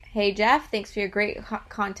Hey Jeff, thanks for your great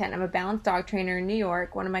content. I'm a balanced dog trainer in New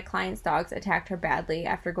York. One of my clients' dogs attacked her badly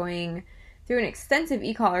after going through an extensive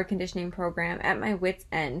e-collar conditioning program. At my wit's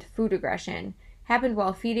end, food aggression. Happened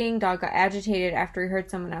while feeding. Dog got agitated after he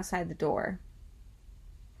heard someone outside the door.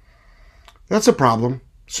 That's a problem.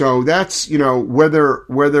 So that's, whether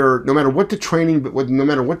no matter what the training, but no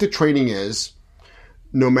matter what the training is,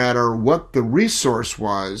 no matter what the resource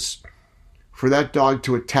was for that dog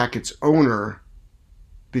to attack its owner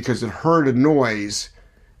because it heard a noise,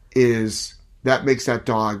 that makes that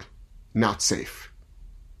dog not safe.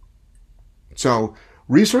 So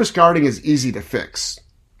resource guarding is easy to fix.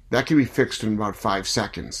 That can be fixed in about 5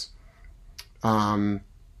 seconds.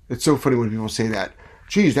 It's so funny when people say that.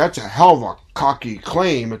 Geez, that's a hell of a cocky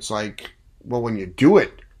claim. It's like, well, when you do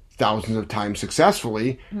it thousands of times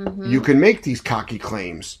successfully, you can make these cocky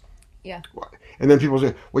claims. Yeah. And then people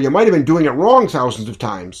say, well, you might have been doing it wrong thousands of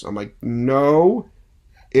times. I'm like, no,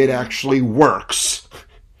 it actually works.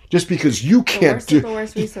 Just because you can't do the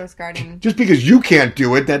worst resource guarding. Just because you can't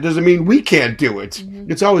do it, that doesn't mean we can't do it. Mm-hmm.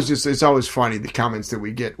 It's always funny, the comments that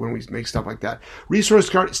we get when we make stuff like that.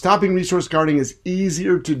 Stopping resource guarding is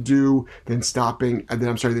easier to do than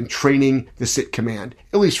training the sit command,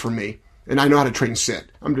 at least for me. And I know how to train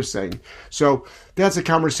sit. I'm just saying. So that's a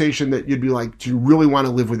conversation that you'd be like, do you really want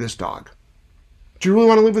to live with this dog? Do you really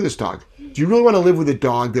want to live with this dog? Do you really want to live with a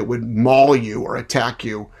dog that would maul you or attack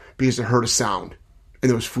you because it heard a sound and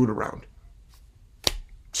there was food around?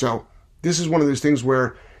 So this is one of those things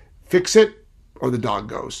where fix it or the dog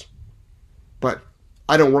goes. But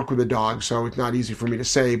I don't work with a dog, so it's not easy for me to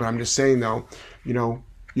say. But I'm just saying, though,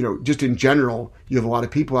 just in general, you have a lot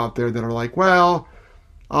of people out there that are like, well,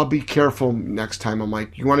 I'll be careful next time. I'm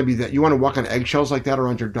like, you want to be that? You want to walk on eggshells like that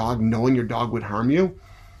around your dog, knowing your dog would harm you?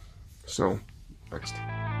 So, next.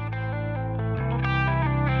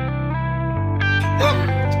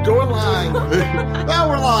 Oh, going live. Now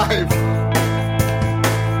we're live.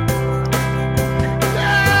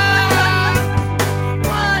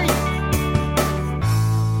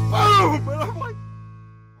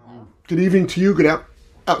 Good evening to you. Good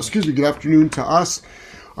afternoon to us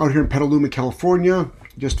out here in Petaluma, California.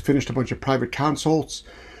 Just finished a bunch of private consults.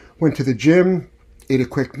 Went to the gym, ate a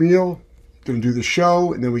quick meal, going to do the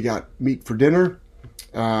show, and then we got meat for dinner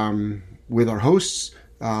with our hosts.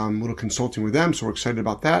 A little consulting with them, so we're excited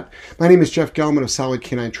about that. My name is Jeff Gelman of Solid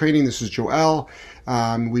Canine Training. This is Joel.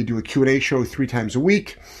 We do a Q&A show 3 times a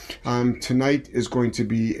week. Tonight is going to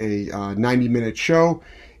be a 90-minute show,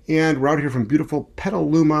 and we're out here from beautiful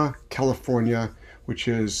Petaluma, California, which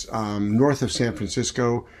is north of San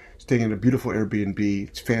Francisco, staying in a beautiful Airbnb.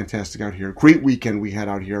 It's fantastic out here. Great weekend we had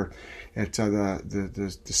out here at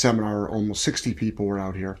the seminar. Almost 60 people were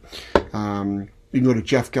out here. You can go to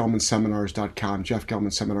jeffgelmanseminars.com,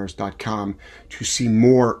 jeffgelmanseminars.com to see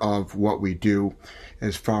more of what we do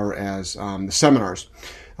as far as the seminars.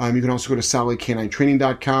 You can also go to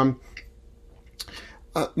solidcaninetraining.com.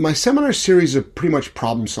 My seminar series is pretty much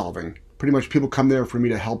problem solving. Pretty much people come there for me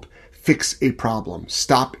to help fix a problem,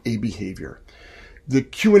 stop a behavior. The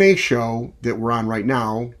Q&A show that we're on right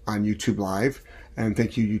now on YouTube Live, and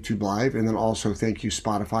thank you, YouTube Live. And then also thank you,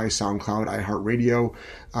 Spotify, SoundCloud, iHeartRadio,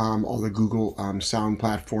 all the Google sound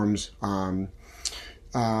platforms.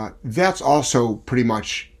 That's also pretty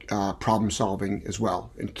much problem solving as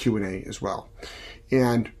well, and Q&A as well.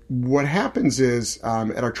 And what happens is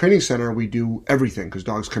at our training center, we do everything because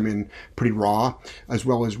dogs come in pretty raw as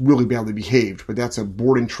well as really badly behaved. But that's a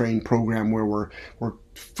board and train program where we're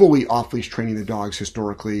fully off-leash training the dogs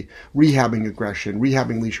historically, rehabbing aggression,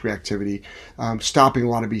 rehabbing leash reactivity, stopping a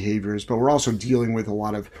lot of behaviors. But we're also dealing with a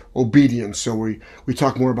lot of obedience. So we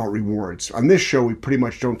talk more about rewards. On this show, we pretty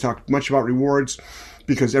much don't talk much about rewards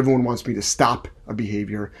because everyone wants me to stop a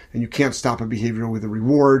behavior, and you can't stop a behavior with a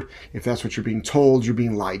reward. If that's what you're being told, you're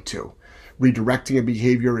being lied to. Redirecting a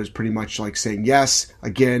behavior is pretty much like saying yes.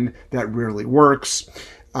 Again, that rarely works.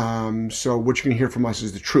 So what you're going to hear from us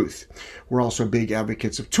is the truth. We're also big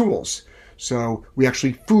advocates of tools. So we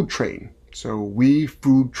actually food train. So we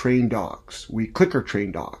food train dogs. We clicker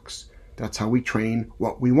train dogs. That's how we train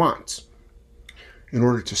what we want. In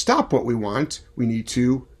order to stop what we want, we need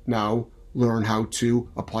to now learn how to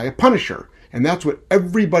apply a punisher. And that's what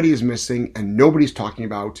everybody is missing and nobody's talking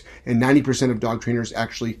about. And 90% of dog trainers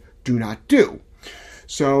actually do not do.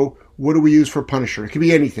 So what do we use for a punisher? It could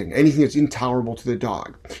be anything that's intolerable to the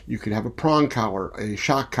dog. You could have a prong collar, a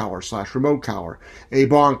shock collar / remote collar, a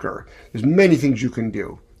bonker. There's many things you can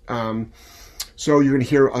do. So you're going to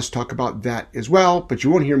hear us talk about that as well, but you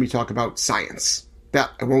won't hear me talk about science.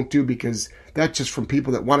 That I won't do because That's just from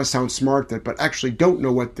people that want to sound smart but actually don't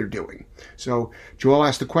know what they're doing. So Joelle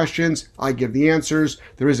asks the questions. I give the answers.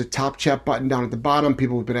 There is a top chat button down at the bottom.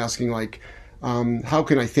 People have been asking, like, how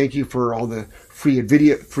can I thank you for all the free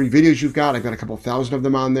videos you've got? I've got a couple thousand of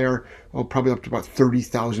them on there. Probably up to about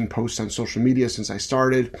 30,000 posts on social media since I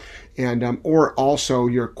started. And or also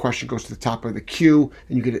your question goes to the top of the queue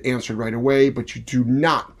and you get it answered right away, but you do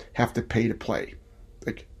not have to pay to play.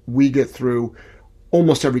 Like, we get through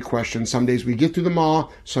almost every question. Some days we get through them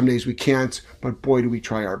all, some days we can't, but boy, do we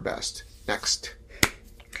try our best. Next.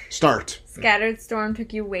 Start. Scattered Storm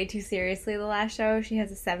took you way too seriously the last show. She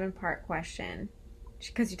has a 7-part question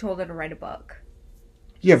because you told her to write a book.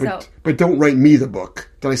 Yeah, but don't write me the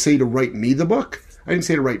book. Did I say to write me the book? I didn't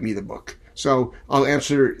say to write me the book. So I'll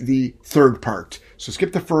answer the third part. So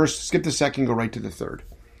skip the first, skip the second, go right to the third.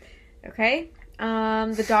 Okay.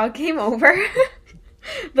 The dog came over.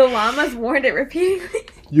 The llamas warned it repeatedly.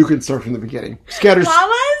 You can start from the beginning. Scattered.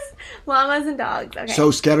 Llamas and dogs. Okay.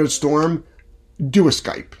 So Scattered Storm, do a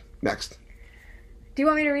Skype. Next. Do you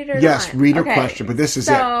want me to read her? Yes, read her question, but this is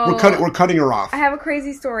it. We're cutting her off. I have a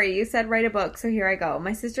crazy story. You said write a book, so here I go.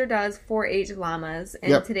 My sister does 4-H llamas,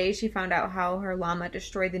 and today she found out how her llama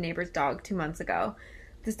destroyed the neighbor's dog 2 months ago.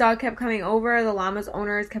 This dog kept coming over. The llama's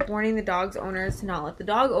owners kept warning the dog's owners to not let the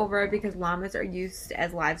dog over because llamas are used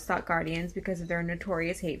as livestock guardians because of their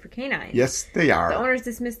notorious hate for canines. Yes, they are. The owners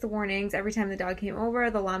dismissed the warnings. Every time the dog came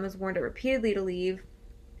over, the llamas warned it repeatedly to leave.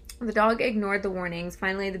 The dog ignored the warnings.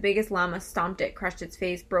 Finally, the biggest llama stomped it, crushed its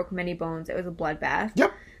face, broke many bones. It was a bloodbath.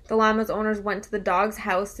 Yep. The llama's owners went to the dog's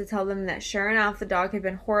house to tell them that sure enough, the dog had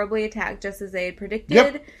been horribly attacked just as they had predicted.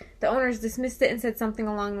 Yep. The owners dismissed it and said something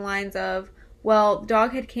along the lines of, well, the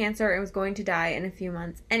dog had cancer and was going to die in a few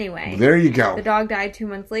months anyway. There you go. The dog died 2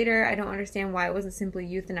 months later. I don't understand why it wasn't simply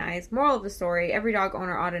euthanized. Moral of the story, every dog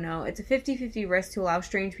owner ought to know. It's a 50-50 risk to allow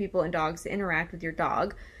strange people and dogs to interact with your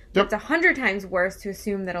dog. Yep. It's 100 times worse to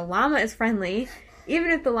assume that a llama is friendly,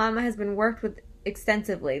 even if the llama has been worked with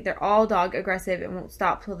extensively. They're all dog aggressive and won't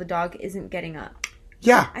stop till the dog isn't getting up.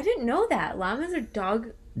 Yeah. I didn't know that. Llamas are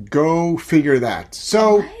dog... Go figure that.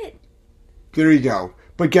 So, what? There you go.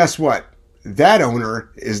 But guess what? That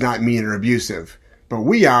owner is not mean or abusive. But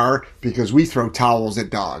we are, because we throw towels at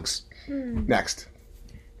dogs. Next.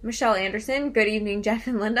 Michelle Anderson. Good evening, Jeff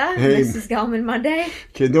and Linda. Hey. Mrs. Gelman Monday.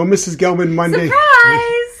 Okay, no Mrs. Gelman Monday.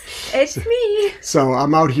 Surprise! It's me. So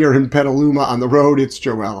I'm out here in Petaluma on the road. It's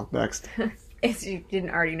Joelle. Next. You didn't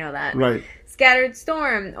already know that. Right. Scattered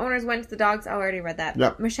Storm. Owners went to the dogs. I already read that.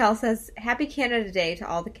 Yep. Michelle says, Happy Canada Day to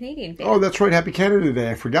all the Canadian fans. Oh, that's right. Happy Canada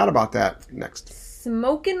Day. I forgot about that. Next.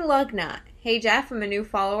 Smokin' Lugnut. Hey Jeff, I'm a new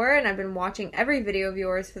follower and I've been watching every video of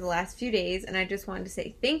yours for the last few days and I just wanted to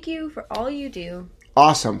say thank you for all you do.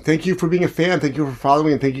 Awesome. Thank you for being a fan. Thank you for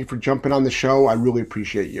following and thank you for jumping on the show. I really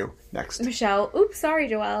appreciate you. Next. Michelle. Oops, sorry,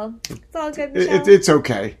 Joelle. It's all good, Michelle. It's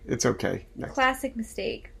okay. It's okay. Next. Classic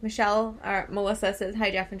mistake. Melissa says, hi,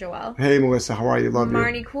 Jeff and Joelle. Hey, Melissa. How are you? Love you.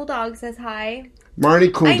 Marnie Cool Dog says hi.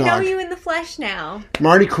 Marnie Cool Dog. I know you in the flesh now.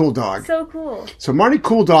 Marnie Cool Dog. So cool. So Marnie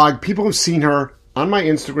Cool Dog, people have seen her on my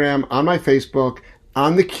Instagram, on my Facebook,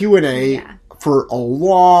 on the Q&A for a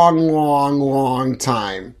long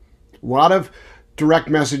time. A lot of direct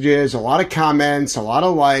messages, a lot of comments, a lot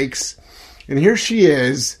of likes. And here she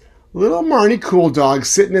is, little Marnie Cool Dog,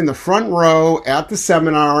 sitting in the front row at the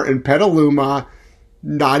seminar in Petaluma,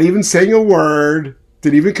 not even saying a word,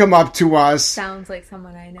 didn't even come up to us. Sounds like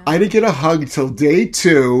someone I know. I didn't get a hug till day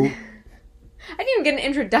 2. I didn't even get an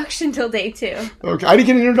introduction till day 2. Okay, I didn't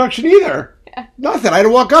get an introduction either. Yeah. Nothing. I had to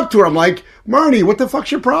walk up to her. I'm like, Marnie, what the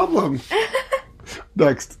fuck's your problem?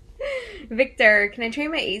 Next. Victor, can I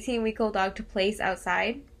train my 18-week-old dog to place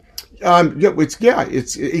outside?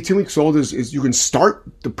 It's 18 weeks old is you can start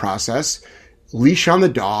the process, leash on the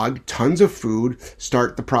dog, tons of food,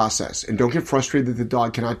 start the process. And don't get frustrated that the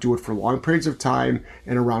dog cannot do it for long periods of time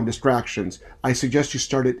and around distractions. I suggest you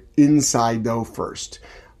start it inside though first.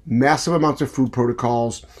 Massive amounts of food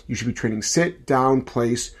protocols. You should be training sit, down,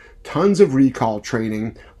 place, tons of recall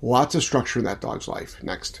training, lots of structure in that dog's life.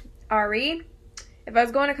 Next. Ari, if I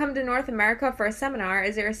was going to come to North America for a seminar,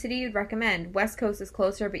 is there a city you'd recommend? West Coast is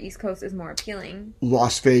closer, but East Coast is more appealing.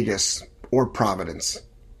 Las Vegas or Providence.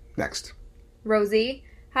 Next. Rosie,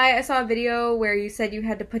 hi, I saw a video where you said you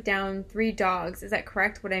had to put down 3 dogs. Is that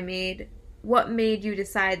correct? What made you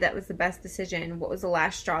decide that was the best decision? What was the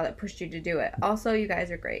last straw that pushed you to do it? Also, you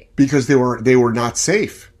guys are great. Because they were not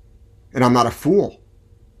safe. And I'm not a fool.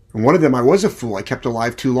 And one of them I was a fool. I kept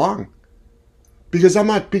alive too long. Because I'm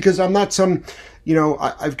not some,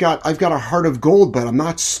 I've got a heart of gold, but I'm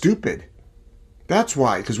not stupid. That's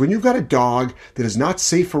why. Because when you've got a dog that is not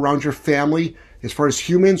safe around your family, as far as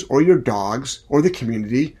humans or your dogs or the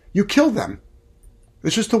community, you kill them.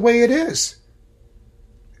 It's just the way it is.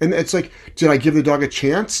 And it's like, did I give the dog a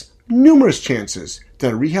chance? Numerous chances. Did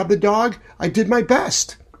I rehab the dog? I did my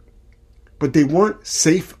best. But they weren't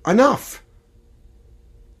safe enough.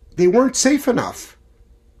 They weren't safe enough.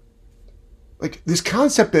 Like this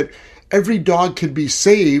concept that every dog can be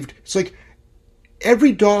saved, it's like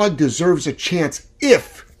every dog deserves a chance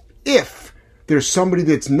if there's somebody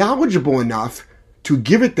that's knowledgeable enough to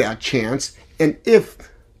give it that chance, and if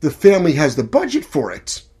the family has the budget for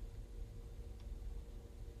it.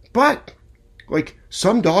 But, like,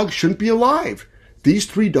 some dogs shouldn't be alive. These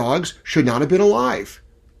 3 dogs should not have been alive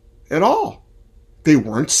at all. They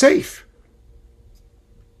weren't safe.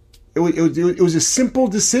 It was a simple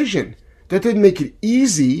decision. That didn't make it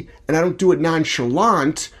easy, and I don't do it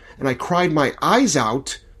nonchalant, and I cried my eyes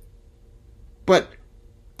out. But,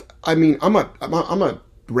 I mean, I'm a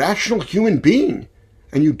rational human being,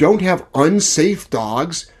 and you don't have unsafe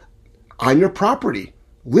dogs on your property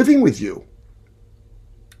living with you.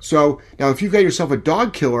 So now if you've got yourself a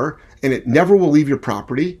dog killer and it never will leave your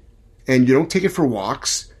property and you don't take it for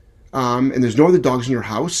walks and there's no other dogs in your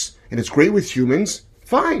house and it's great with humans,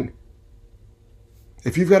 fine.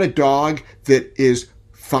 If you've got a dog that is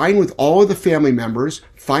fine with all of the family members,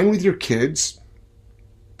 fine with your kids,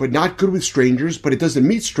 but not good with strangers, but it doesn't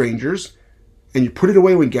meet strangers, and you put it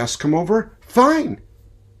away when guests come over, fine.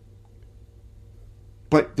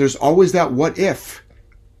 But there's always that what if.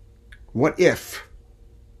 What if?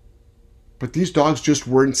 But these dogs just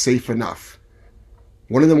weren't safe enough.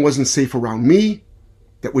 One of them wasn't safe around me,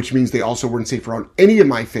 which means they also weren't safe around any of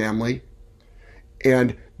my family.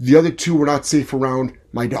 And the other 2 were not safe around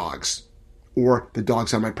my dogs or the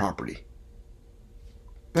dogs on my property.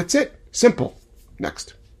 That's it. Simple.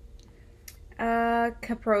 Next.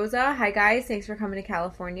 Caprosa. Hi, guys. Thanks for coming to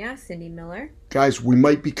California. Cindy Miller. Guys, we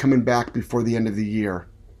might be coming back before the end of the year.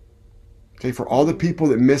 Okay, for all the people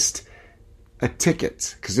that missed a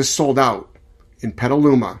ticket, because this sold out in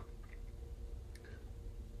Petaluma,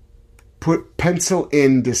 pencil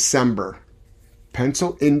in December.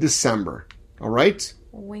 Pencil in December. All right?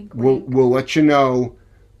 Wink, wink. We'll let you know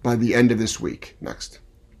by the end of this week. Next.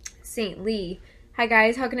 St. Lee. Hi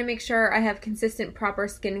guys, how can I make sure I have consistent proper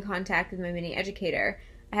skin contact with my mini educator?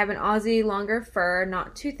 I have an Aussie longer fur,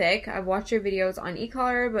 not too thick. I've watched your videos on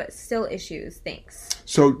e-collar, but still issues. Thanks.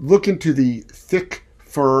 So look into the thick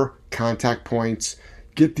fur contact points.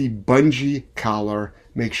 Get the bungee collar.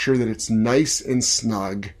 Make sure that it's nice and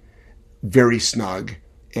snug, very snug.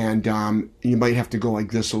 And you might have to go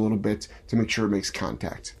like this a little bit to make sure it makes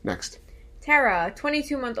contact. Next. Tara,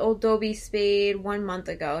 22-month-old Dobie spayed 1 month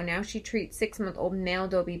ago. Now she treats 6-month-old male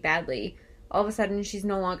Dobie badly. All of a sudden, she's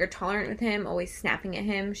no longer tolerant with him, always snapping at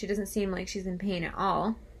him. She doesn't seem like she's in pain at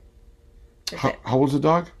all. How old's the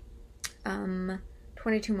dog?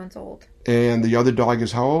 22 months old. And the other dog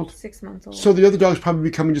is how old? 6 months old. So the other dog's probably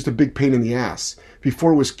becoming just a big pain in the ass.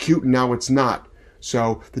 Before it was cute, and now it's not.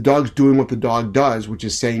 So the dog's doing what the dog does, which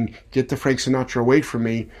is saying, get the Frank Sinatra away from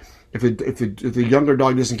me. If the younger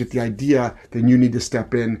dog doesn't get the idea, then you need to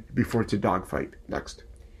step in before it's a dog fight. Next.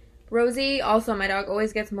 Rosie, also my dog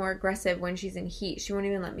always gets more aggressive when she's in heat. She won't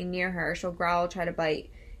even let me near her. She'll growl, try to bite.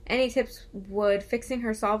 Any tips? Would fixing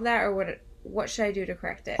her solve that, or what should I do to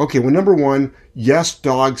correct it? Okay, well, number one, yes,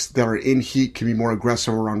 dogs that are in heat can be more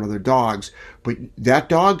aggressive around other dogs, but that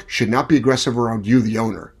dog should not be aggressive around you, the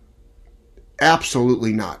owner.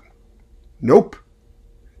 Absolutely not. Nope.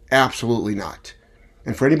 Absolutely not.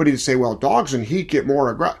 And for anybody to say, well, dogs in heat get more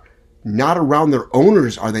aggressive, not around their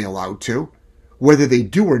owners are they allowed to. Whether they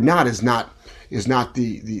do or not is not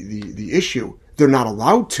the issue. They're not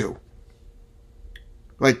allowed to.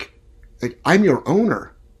 Like I'm your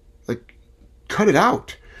owner. Like, cut it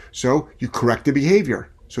out. So you correct the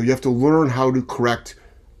behavior. So you have to learn how to correct,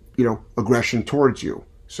 aggression towards you.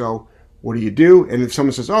 So what do? And if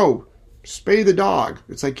someone says, oh, spay the dog,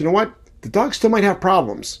 it's like, you know what? The dog still might have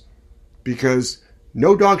problems because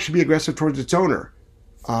no dog should be aggressive towards its owner.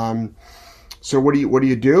 So what do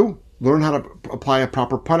you do? Learn how to apply a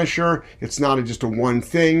proper punisher. It's not just a one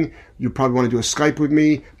thing. You probably want to do a Skype with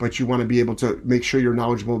me, but you want to be able to make sure you're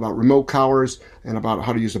knowledgeable about remote collars and about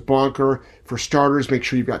how to use a bonker. For starters, make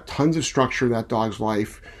sure you've got tons of structure in that dog's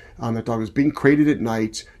life. That dog is being crated at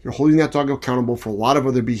night. You're holding that dog accountable for a lot of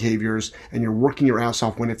other behaviors, and you're working your ass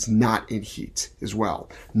off when it's not in heat as well.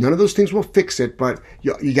 None of those things will fix it, but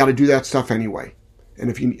you got to do that stuff anyway.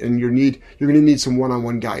 And you're going to need some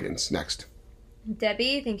one-on-one guidance. Next.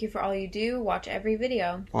 Debbie, thank you for all you do. Watch every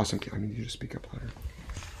video. Awesome. I need you to speak up louder.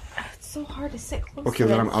 It's so hard to sit close Okay, to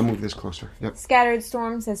then this. I'll move this closer. Yep. Scattered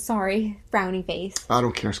Storm says, sorry, frowny face. I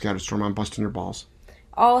don't care, Scattered Storm. I'm busting your balls.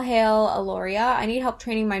 All hail Aloria. I need help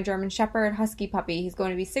training my German Shepherd Husky puppy. He's going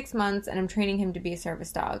to be 6 months, and I'm training him to be a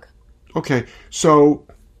service dog. Okay, so...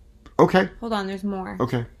 Okay. Hold on, there's more.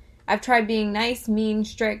 Okay. I've tried being nice, mean,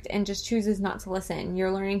 strict, and just chooses not to listen.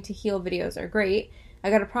 Your learning to heel videos are great. I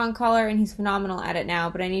got a prong collar, and he's phenomenal at it now,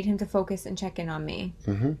 but I need him to focus and check in on me.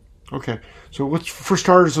 Mm-hmm. Okay. So for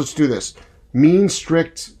starters, let's do this. Mean,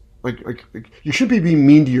 strict, like you should be being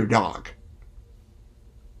mean to your dog.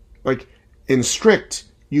 Like, in strict,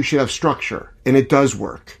 you should have structure, and it does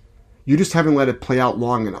work. You just haven't let it play out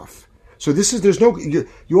long enough. So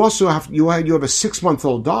you also have a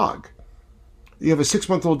 6-month-old dog. You have a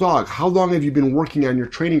 6-month-old dog. How long have you been working on your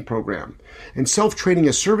training program? And self-training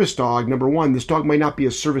a service dog, number one, this dog might not be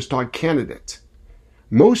a service dog candidate.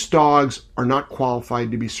 Most dogs are not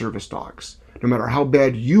qualified to be service dogs. No matter how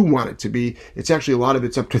bad you want it to be, it's actually a lot of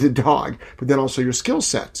it's up to the dog, but then also your skill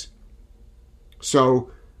set.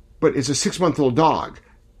 So, but it's a 6-month-old dog.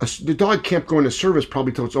 The dog can't go into service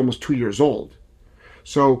probably till it's almost 2 years old.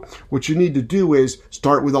 So what you need to do is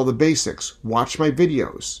start with all the basics. Watch my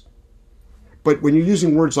videos. But when you're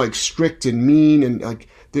using words like strict and mean and like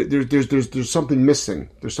there's something missing.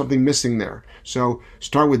 There's something missing there. So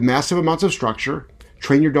start with massive amounts of structure.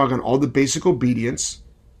 Train your dog on all the basic obedience.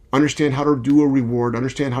 Understand how to do a reward.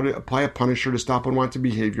 Understand how to apply a punisher to stop unwanted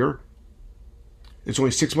behavior. It's only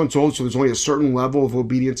 6 months old, so there's only a certain level of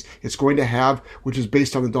obedience it's going to have, which is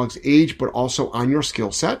based on the dog's age, but also on your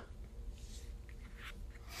skill set.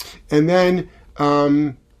 And then,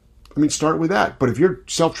 start with that. But if you're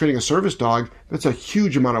self-training a service dog, that's a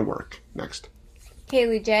huge amount of work. Next.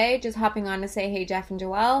 Kaylee J, just hopping on to say, hey, Jeff and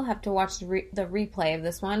Joelle. Have to watch the replay of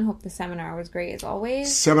this one. Hope the seminar was great as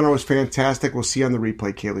always. Seminar was fantastic. We'll see you on the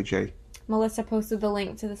replay, Kaylee J. Melissa posted the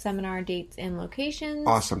link to the seminar dates and locations.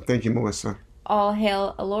 Awesome. Thank you, Melissa. All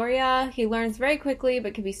hail Aloria. He learns very quickly,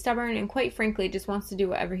 but can be stubborn and quite frankly just wants to do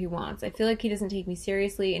whatever he wants. I feel like he doesn't take me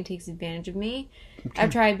seriously and takes advantage of me. Okay.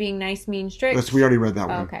 I've tried being nice, mean, strict. We already read that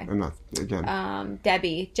one. Okay. Enough. Again.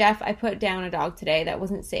 Debbie. Jeff, I put down a dog today that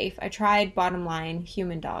wasn't safe. I tried, bottom line,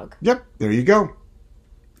 human dog. Yep. There you go.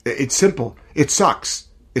 It's simple. It sucks.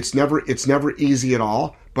 It's never easy at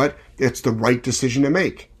all, but it's the right decision to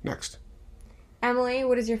make. Next. Emily,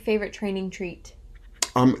 what is your favorite training treat?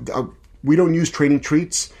 We don't use training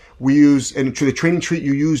treats. We use, and the training treat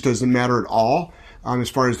you use doesn't matter at all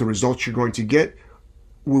as far as the results you're going to get.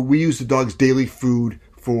 We use the dog's daily food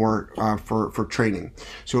for training.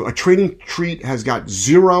 So a training treat has got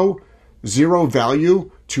zero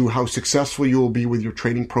value to how successful you will be with your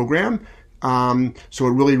training program. So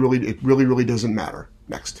it really doesn't matter.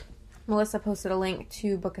 Next. Melissa posted a link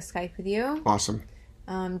to book a Skype with you. Awesome.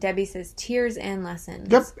 Debbie says tears and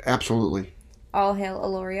lessons. Yep, absolutely. All hail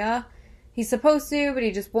Aloria. He's supposed to, but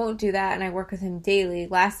he just won't do that, and I work with him daily.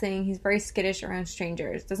 Last thing, he's very skittish around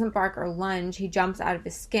strangers. Doesn't bark or lunge. He jumps out of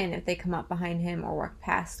his skin if they come up behind him or walk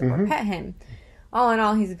past or pet him. All in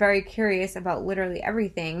all, he's very curious about literally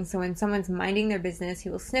everything, so when someone's minding their business, he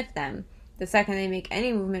will sniff them. The second they make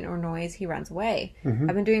any movement or noise, he runs away.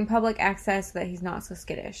 I've been doing public access so that he's not so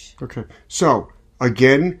skittish. Okay. So,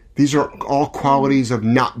 again, these are all qualities of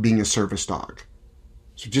not being a service dog.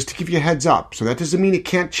 So just to give you a heads up, so that doesn't mean it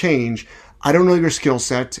can't change. I don't know your skill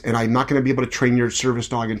set, and I'm not going to be able to train your service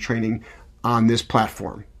dog in training on this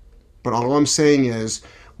platform. But all I'm saying is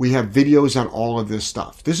we have videos on all of this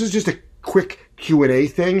stuff. This is just a quick Q&A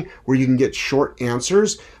thing where you can get short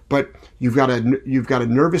answers, but you've got a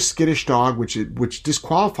nervous, skittish dog, which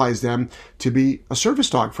disqualifies them to be a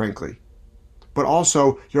service dog, frankly. But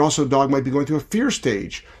also, your dog might be going through a fear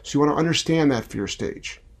stage, so you want to understand that fear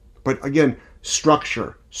stage. But again,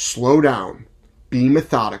 structure, slow down, be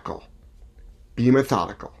methodical. Be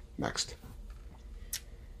methodical. Next.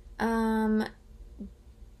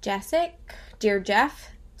 Jessic, dear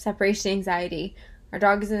Jeff, separation anxiety. Our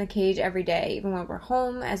dog is in a cage every day. Even when we're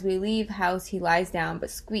home, as we leave house, he lies down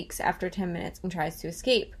but squeaks after 10 minutes and tries to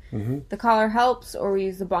escape. The collar helps, or we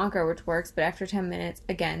use the bonker, which works, but after 10 minutes,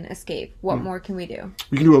 again, escape. What more can we do?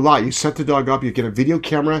 You can do a lot. You set the dog up, you get a video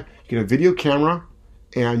camera,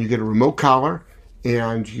 and you get a remote collar,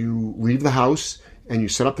 and you leave the house, and you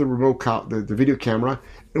set up the the video camera,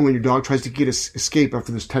 and when your dog tries to escape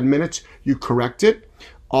after this 10 minutes, you correct it.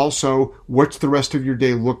 Also, what's the rest of your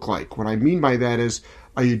day look like? What I mean by that is,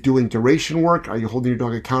 are you doing duration work? Are you holding your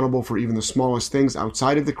dog accountable for even the smallest things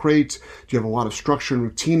outside of the crates? Do you have a lot of structure and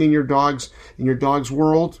routine in your dog's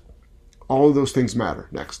world? All of those things matter.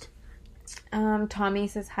 Next. Tommy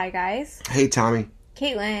says, hi guys. Hey, Tommy.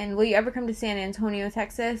 Caitlin, will you ever come to San Antonio,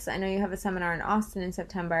 Texas? I know you have a seminar in Austin in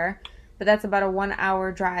September. but that's about a 1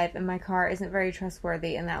 hour drive, and my car isn't very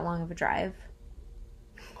trustworthy in that long of a drive.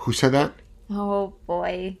 Who said that? Oh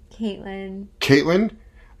boy, Caitlin. Caitlin?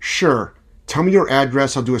 Sure. Tell me your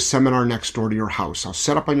address. I'll do a seminar next door to your house. I'll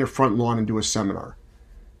set up on your front lawn and do a seminar.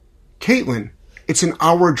 Caitlin, it's an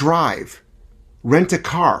hour drive. Rent a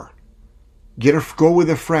car. Go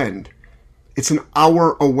with a friend. It's an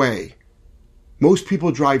hour away. Most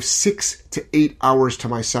people drive 6 to 8 hours to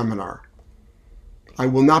my seminar. I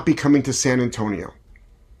will not be coming to San Antonio.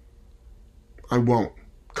 I won't.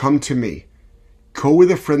 Come to me. Go with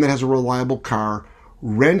a friend that has a reliable car.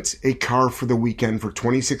 Rent a car for the weekend for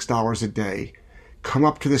 $26 a day. Come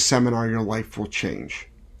up to the seminar. Your life will change.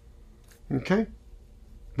 Okay?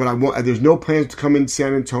 But I won't. There's no plans to come in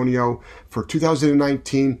San Antonio for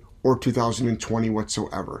 2019 or 2020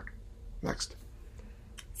 whatsoever. Next.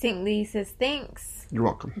 St. Lee says, thanks. You're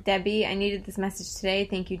welcome. Debbie, I needed this message today.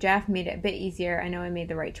 Thank you, Jeff. Made it a bit easier. I know I made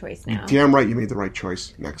the right choice now. Damn right you made the right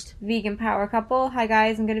choice. Next. Vegan power couple. Hi,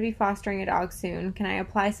 guys. I'm going to be fostering a dog soon. Can I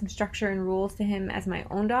apply some structure and rules to him as my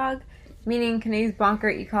own dog? Meaning, can I use bonker,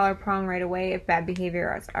 e-collar, prong right away if bad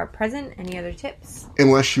behaviors are present? Any other tips?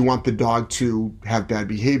 Unless you want the dog to have bad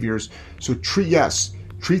behaviors. So treat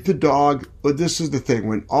the dog. But this is the thing.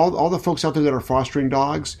 When all the folks out there that are fostering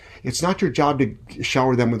dogs, it's not your job to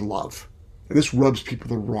shower them with love. And this rubs people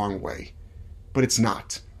the wrong way. But it's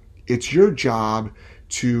not. It's your job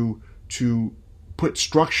to put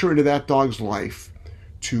structure into that dog's life,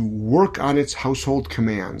 to work on its household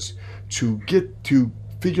commands, to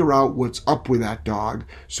figure out what's up with that dog,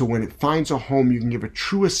 so when it finds a home, you can give a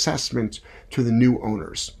true assessment to the new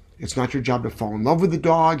owners. It's not your job to fall in love with the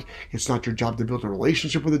dog. It's not your job to build a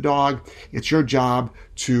relationship with the dog. It's your job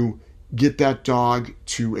to get that dog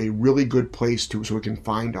to a really good place so it can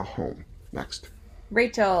find a home. Next.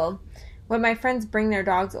 Rachel. When my friends bring their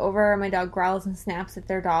dogs over, my dog growls and snaps at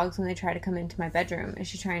their dogs when they try to come into my bedroom. Is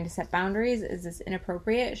she trying to set boundaries? Is this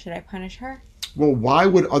inappropriate? Should I punish her? Well, why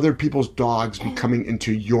would other people's dogs be coming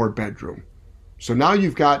into your bedroom? So now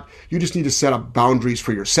you just need to set up boundaries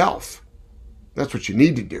for yourself. That's what you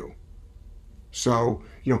need to do. So,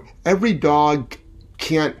 every dog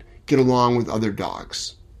can't get along with other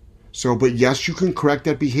dogs. So, but yes, you can correct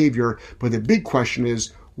that behavior. But the big question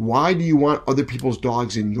is, why do you want other people's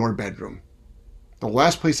dogs in your bedroom? The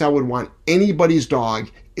last place I would want anybody's dog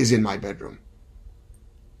is in my bedroom.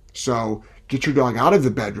 So get your dog out of the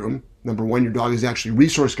bedroom. Number one, your dog is actually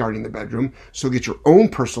resource guarding the bedroom. So get your own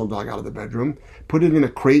personal dog out of the bedroom. Put it in a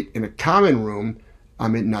crate in a common room at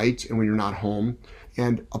night and when you're not home.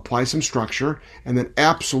 And apply some structure. And then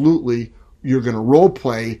absolutely, you're going to role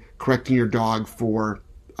play correcting your dog for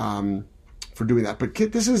doing that. But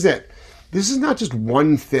this is it. This is not just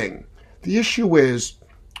one thing. The issue is,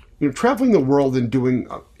 traveling the world and doing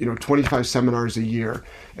 25 seminars a year,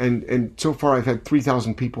 and so far I've had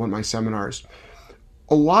 3,000 people in my seminars.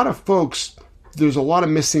 A lot of folks, there's a lot of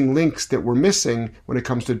missing links that we're missing when it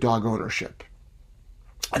comes to dog ownership.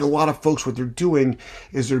 And a lot of folks, what they're doing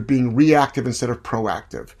is they're being reactive instead of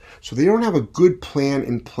proactive. So they don't have a good plan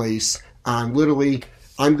in place on literally,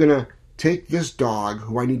 I'm going to take this dog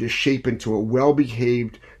who I need to shape into a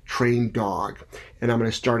well-behaved, trained dog, and I'm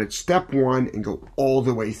going to start at step one and go all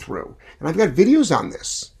the way through. And I've got videos on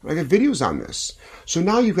this. So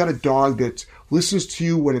now you've got a dog that listens to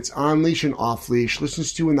you when it's on leash and off leash,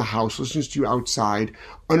 listens to you in the house, listens to you outside,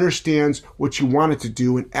 understands what you want it to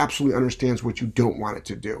do, and absolutely understands what you don't want it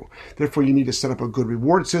to do. Therefore, you need to set up a good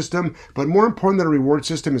reward system, but more important than a reward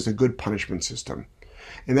system is a good punishment system.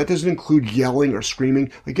 And that doesn't include yelling or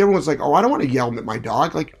screaming. Like everyone's like, oh, I don't want to yell at my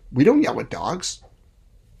dog. Like, we don't yell at dogs.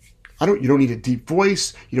 You don't need a deep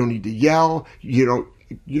voice. You don't need to yell. You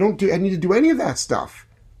don't need to do any of that stuff.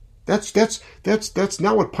 That's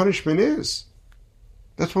not what punishment is.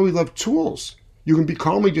 That's why we love tools. You can be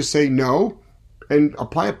calmly just say no and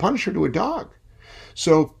apply a punisher to a dog.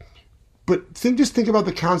 So, but just think about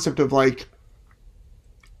the concept of like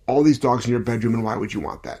all these dogs in your bedroom and why would you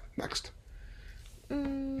want that? Next.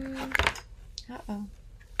 Uh-oh.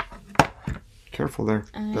 Careful there.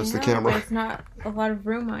 That's the camera. There's not a lot of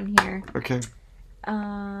room on here. Okay.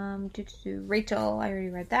 Rachel, I already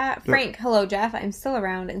read that. Yep. Frank, hello, Jeff. I'm still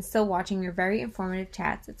around and still watching your very informative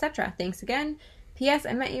chats, etc. Thanks again. P.S.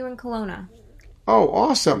 I met you in Kelowna. Oh,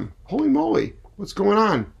 awesome. Holy moly. What's going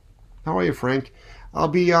on? How are you, Frank? I'll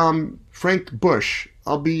be, Frank Bush.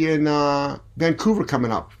 I'll be in Vancouver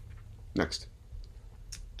coming up. Next.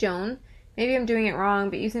 Joan, maybe I'm doing it wrong,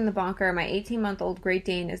 but using the bonker, my 18-month-old Great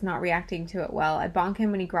Dane is not reacting to it well. I bonk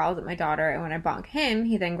him when he growls at my daughter, and when I bonk him,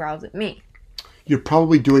 he then growls at me. you're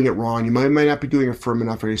probably doing it wrong. You might not be doing it firm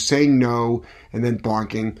enough, or you're saying no and then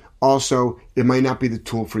bonking. Also, it might not be the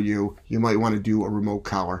tool for you. You might want to do a remote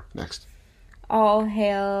collar. Next. All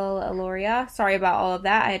hail Aloria. Sorry about all of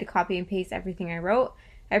that. I had to copy and paste everything I wrote.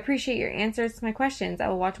 I appreciate your answers to my questions. I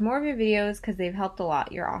will watch more of your videos because they've helped a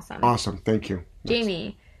lot. You're awesome. Awesome. Thank you. Next.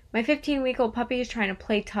 Jamie, my 15-week-old puppy is trying to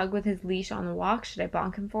play tug with his leash on the walk. Should I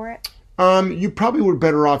bonk him for it? You probably were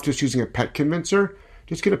better off just using a pet convincer.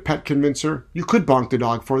 Just get a pet convincer. You could bonk the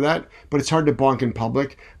dog for that, but it's hard to bonk in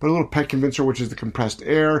public. But a little pet convincer, which is the compressed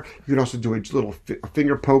air. You can also do a little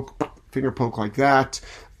finger poke like that.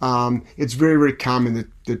 It's very, very common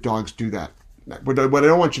that dogs do that. What I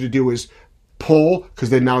don't want you to do is pull,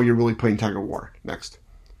 because then now you're really playing tug of war. Next.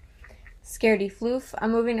 Scaredy Floof.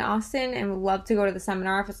 I'm moving to Austin and would love to go to the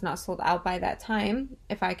seminar if it's not sold out by that time,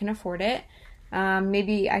 if I can afford it.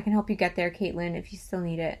 Maybe I can help you get there, Caitlin, if you still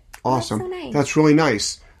need it. Awesome. That's so nice. That's really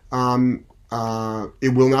nice.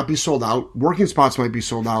 It will not be sold out. Working spots might be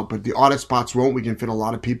sold out, but the audit spots won't. We can fit a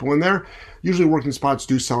lot of people in there. Usually working spots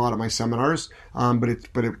do sell out at my seminars, but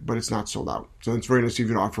it's not sold out. So it's very nice if you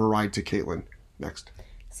can offer a ride to Caitlin. Next.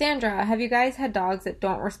 Sandra, have you guys had dogs that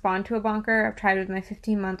don't respond to a bonker? I've tried with my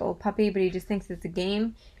 15-month-old puppy, but he just thinks it's a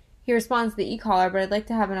game. He responds to the e-collar, but I'd like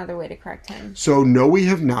to have another way to correct him. So no, we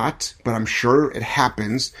have not, but I'm sure it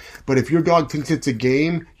happens. But if your dog thinks it's a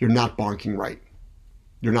game, you're not bonking right.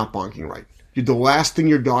 You're not bonking right. The last thing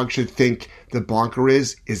your dog should think the bonker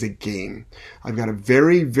is a game. I've got a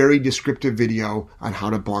very, very descriptive video on how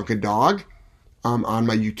to bonk a dog on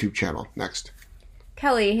my YouTube channel. Next.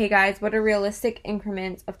 Kelly, hey guys, what are realistic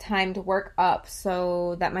increments of time to work up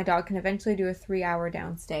so that my dog can eventually do a 3-hour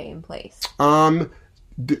downstay in place?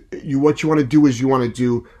 What you want to do is you want to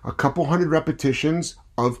do a couple hundred repetitions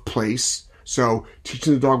of place. So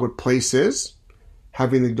teaching the dog what place is,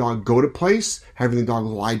 having the dog go to place, having the dog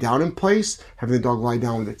lie down in place, having the dog lie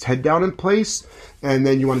down with its head down in place. And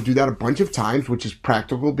then you want to do that a bunch of times, which is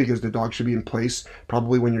practical because the dog should be in place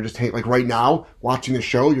probably when you're just like right now watching the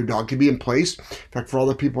show, your dog could be in place. In fact, for all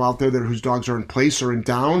the people out there whose dogs are in place or in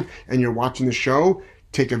down and you're watching the show,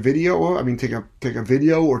 take a video. Take a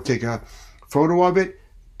video or take a photo of it,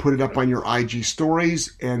 put it up on your IG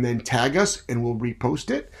stories, and then tag us and we'll repost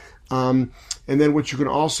it. And then what you can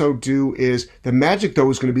also do is, the magic though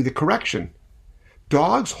is going to be the correction.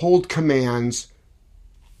 Dogs hold commands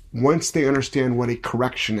once they understand what a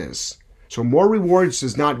correction is. So more rewards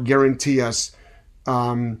does not guarantee us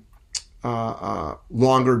longer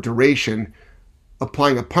duration.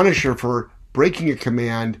 Applying a punisher for breaking a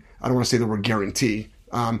command, I don't want to say the word guarantee,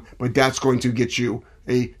 but that's going to get you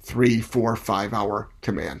a 3, 4, 5 hour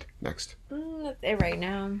command. Next. That's it right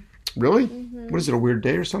now. Really? Mm-hmm. What is it, a weird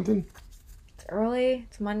day or something? It's early.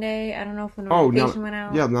 It's Monday. I don't know if the notification went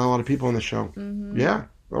out. Yeah, not a lot of people on the show. Mm-hmm. Yeah.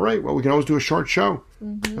 All right. Well, we can always do a short show.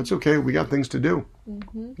 Mm-hmm. That's okay. We got things to do.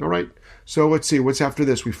 Mm-hmm. All right. So let's see. What's after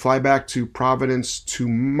this? We fly back to Providence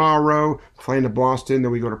tomorrow. Fly into Boston.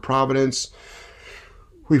 Then we go to Providence.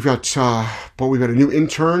 We've got a new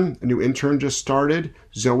intern. A new intern just started.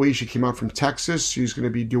 Zoe, she came out from Texas. She's going to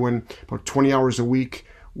be doing about 20 hours a week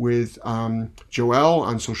with Joelle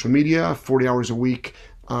on social media, 40 hours a week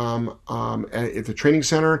at the training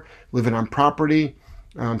center, living on property.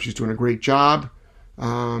 She's doing a great job.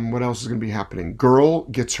 What else is going to be happening? Girl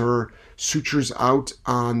gets her sutures out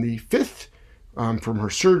on the 5th from her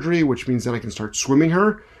surgery, which means that I can start swimming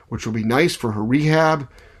her, which will be nice for her rehab.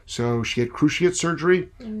 So she had cruciate surgery.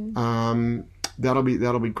 Mm-hmm.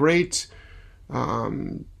 That'll be great.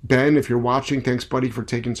 Ben, if you're watching, thanks, buddy, for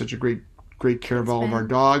taking such a great care of all of our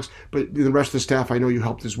dogs. But the rest of the staff, I know you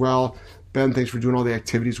helped as well. Ben, thanks for doing all the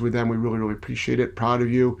activities with them. We really, really appreciate it. Proud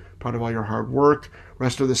of you. Proud of all your hard work.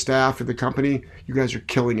 Rest of the staff at the company, you guys are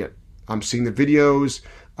killing it. I'm seeing the videos.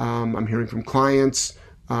 I'm hearing from clients.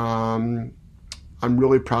 I'm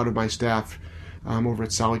really proud of my staff over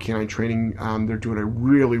at Solid Canine Training. They're doing a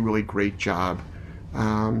really, really great job.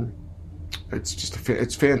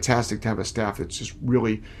 It's fantastic to have a staff that's just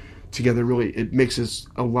really together. Really, it makes it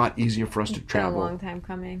a lot easier for us to travel. Been a long time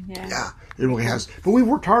coming. Yeah, it really has. But we've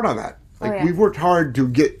worked hard on that. We've worked hard to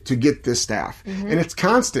get this staff, mm-hmm. and it's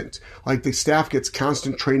constant. Like the staff gets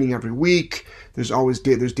constant training every week. There's always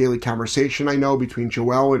there's daily conversation. I know between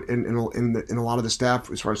Joelle and a lot of the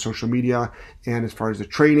staff as far as social media and as far as the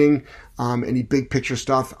training, any big picture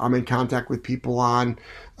stuff. I'm in contact with people on.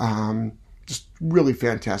 Just really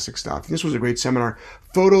fantastic stuff. This was a great seminar.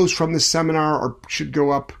 Photos from the seminar should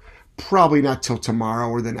go up probably not till tomorrow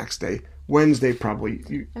or the next day. Wednesday probably.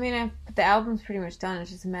 The album's pretty much done.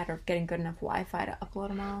 It's just a matter of getting good enough Wi-Fi to upload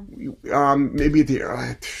them all. Maybe at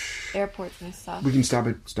the airports and stuff. We can stop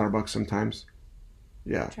at Starbucks sometimes.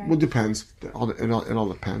 Yeah. Try. Well, it depends. It all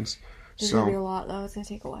depends. It's going to be a lot, though. It's going to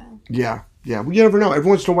take a while. Yeah. Well, you never know. Every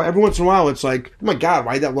once in a while, it's like, oh my God,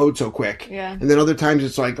 why did that load so quick? Yeah. And then other times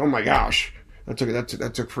it's like, oh my gosh,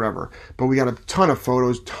 that took forever. But we got a ton of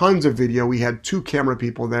photos, tons of video. We had 2 camera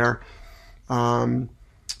people there. We're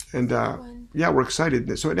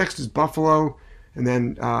excited. So next is Buffalo, and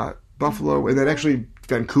then Buffalo, and then actually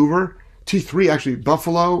Vancouver. T3, actually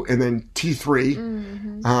Buffalo, and then T3.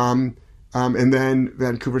 Mm-hmm. And then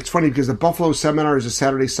Vancouver. It's funny because the Buffalo seminar is a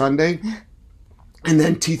Saturday, Sunday. And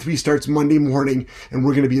then T3 starts Monday morning, and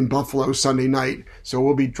we're going to be in Buffalo Sunday night. So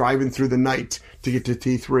we'll be driving through the night to get to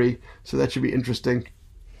T3. So that should be interesting.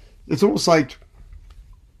 It's almost like...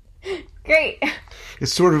 Great.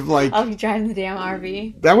 It's sort of like... I'll be driving the damn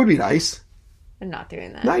RV. That would be nice. I'm not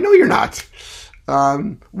doing that. No, I know you're not.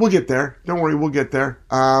 We'll get there. Don't worry, we'll get there.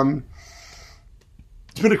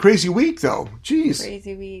 It's been a crazy week, though. Jeez.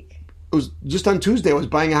 Crazy week. It was just on Tuesday. I was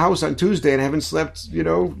buying a house on Tuesday and I haven't slept,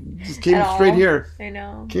 just came straight here. I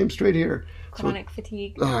know. Came straight here. Chronic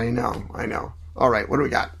fatigue. Oh, I know. All right, what do we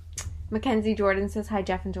got? Mackenzie Jordan says, hi,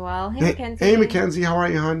 Jeff and Joelle. Hey, Mackenzie. Hey, Mackenzie. How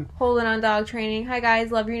are you, hon? Holding on dog training. Hi,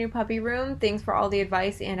 guys. Love your new puppy room. Thanks for all the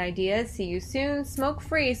advice and ideas. See you soon. Smoke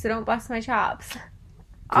free, so don't bust my chops.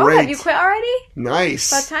 Great. Oh, have you quit already?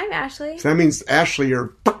 Nice. About time, Ashley. So that means, Ashley,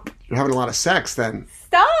 you're having a lot of sex then.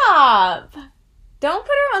 Stop! Don't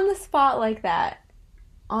put her on the spot like that.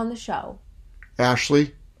 On the show.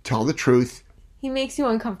 Ashley, tell the truth. He makes you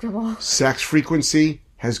uncomfortable. Sex frequency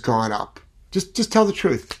has gone up. Just tell the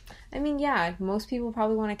truth. I mean, yeah, most people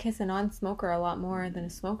probably want to kiss a non-smoker a lot more than a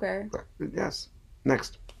smoker. Yes.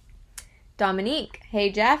 Next. Dominique. Hey,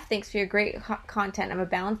 Jeff. Thanks for your great content. I'm a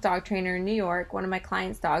balanced dog trainer in New York. One of my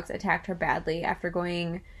client's dogs attacked her badly after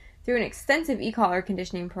going through an extensive e-collar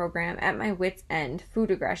conditioning program. At my wit's end. Food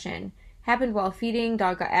aggression. Happened while feeding.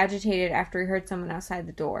 Dog got agitated after he heard someone outside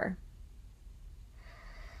the door.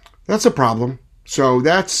 That's a problem. So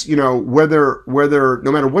that's, whether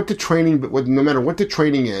no matter what the training, but no matter what the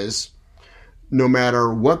training is, no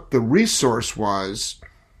matter what the resource was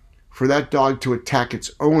for that dog to attack its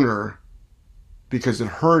owner because it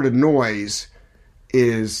heard a noise,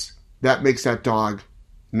 that makes that dog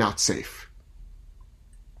not safe.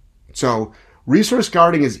 So resource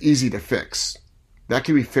guarding is easy to fix. That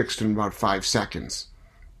can be fixed in about 5 seconds.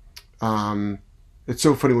 It's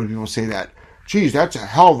so funny when people say that. Geez, that's a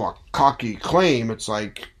hell of a cocky claim. It's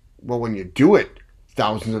like, well, when you do it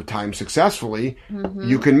thousands of times successfully,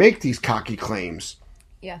 you can make these cocky claims.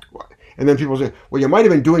 Yeah. And then people say, well, you might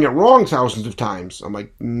have been doing it wrong thousands of times. I'm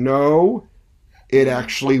like, no, it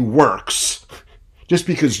actually works. Just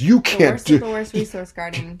because you can't do the worst resource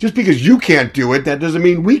guarding. Just because you can't do it, that doesn't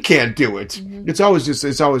mean we can't do it. Mm-hmm. It's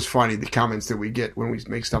always funny, the comments that we get when we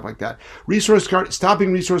make stuff like that.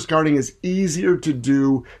 Stopping resource guarding is easier to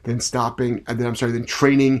do than than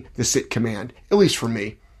training the sit command. At least for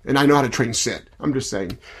me. And I know how to train sit. I'm just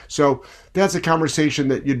saying. So that's a conversation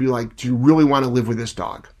that you'd be like, do you really want to live with this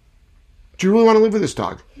dog? Do you really want to live with this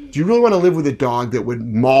dog? Do you really want to live with a dog that would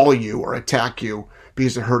maul you or attack you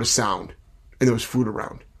because it heard a sound and there was food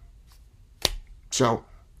around? So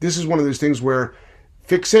this is one of those things where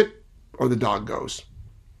fix it or the dog goes.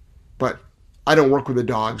 But I don't work with a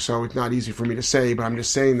dog, so it's not easy for me to say. But I'm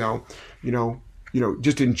just saying, though,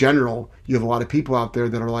 just in general, you have a lot of people out there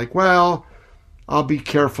that are like, well, I'll be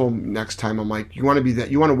careful next time. I'm like, you want to be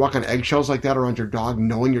that? You want to walk on eggshells like that around your dog,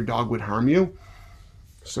 knowing your dog would harm you?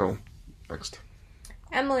 So, next.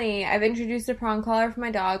 Emily, I've introduced a prong collar for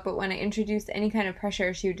my dog, but when I introduce any kind of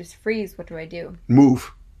pressure, she would just freeze. What do I do?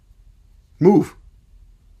 Move.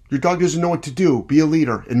 Your dog doesn't know what to do. Be a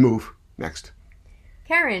leader and move. Next.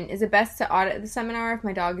 Karen, is it best to audit the seminar if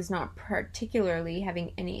my dog is not particularly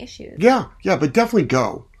having any issues? Yeah, but definitely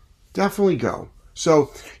go. Definitely go.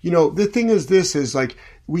 So, the thing is like,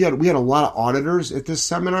 we had a lot of auditors at this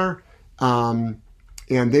seminar, and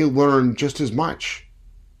they learned just as much.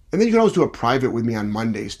 And then you can always do a private with me on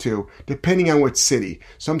Mondays, too, depending on what city.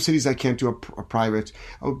 Some cities I can't do a private.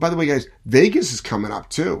 Oh, by the way, guys, Vegas is coming up,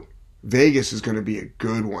 too. Vegas is going to be a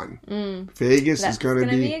good one. Vegas is going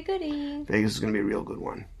to be a goodie. Vegas is going to be a real good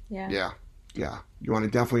one. Yeah. You want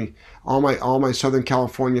to definitely, all my Southern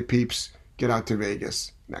California peeps, get out to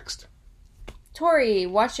Vegas. Next. Tori,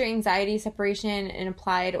 watched your anxiety separation and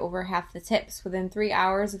applied over half the tips. Within 3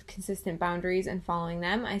 hours of consistent boundaries and following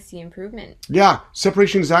them, I see improvement. Yeah,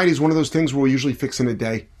 separation anxiety is one of those things we usually fix in a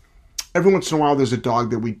day. Every once in a while, there's a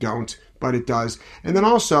dog that we don't, but it does. And then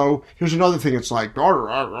also, here's another thing. It's like,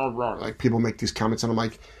 like people make these comments, and I'm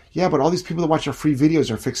like, yeah, but all these people that watch our free videos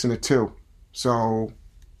are fixing it too. So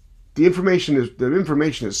the information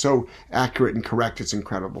is so accurate and correct. It's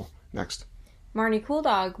incredible. Next. Marnie Cool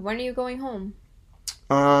Dog, when are you going home?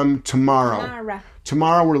 Tomorrow.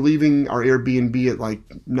 Tomorrow we're leaving our Airbnb at like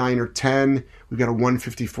 9 or 10. We've got a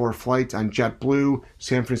 1:54 flight on JetBlue,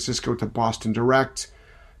 San Francisco to Boston direct.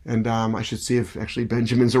 And I should see if actually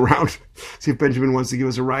Benjamin's around. See if Benjamin wants to give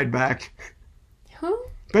us a ride back. Who?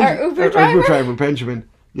 Our Uber driver? Our Uber driver, Benjamin.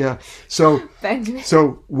 Yeah. So Benjamin.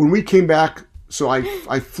 So when we came back, so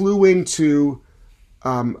I flew into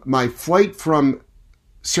my flight from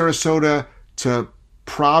Sarasota to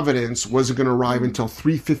Providence wasn't going to arrive until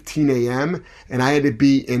 3:15 a.m. and I had to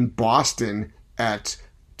be in Boston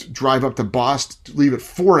drive up to Boston, leave at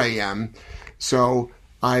 4 a.m. So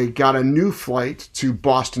I got a new flight to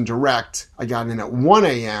Boston direct. I got in at 1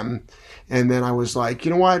 a.m. And then I was like,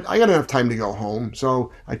 you know what? I got enough time to go home.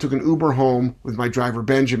 So I took an Uber home with my driver,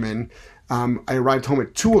 Benjamin. I arrived home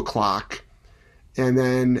at 2 o'clock. And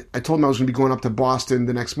then I told him I was going to be going up to Boston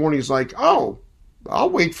the next morning. He's like, oh, I'll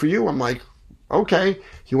wait for you. I'm like, okay.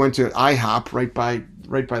 He went to IHOP right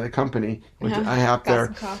by the company. Went to IHOP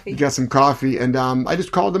there. He got some coffee. And I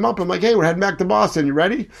just called him up. I'm like, hey, we're heading back to Boston. You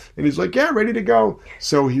ready? And he's like, yeah, ready to go.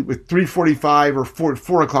 So he with 3:45 or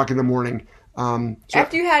 4 o'clock in the morning.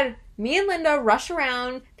 After you had me and Linda rush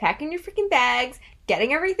around, packing your freaking bags,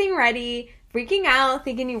 getting everything ready, freaking out,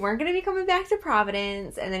 thinking you weren't going to be coming back to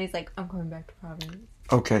Providence. And then he's like, I'm coming back to Providence.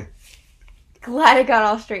 Okay. Glad it got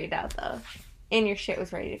all straightened out, though. And your shit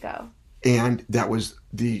was ready to go. And that was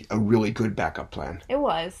a really good backup plan. It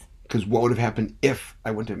was. Because what would have happened if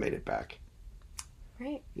I wouldn't have made it back?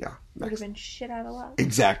 Right. Yeah. Would have been shit out of luck.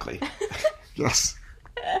 Exactly. Yes.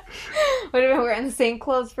 Would have been wearing the same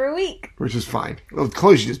clothes for a week. Which is fine. Well,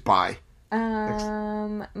 clothes you just buy.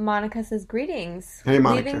 Monica says, greetings. Hey,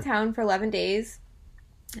 Monica. Leaving town for 11 days.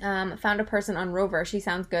 Found a person on Rover. She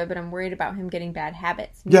sounds good, but I'm worried about him getting bad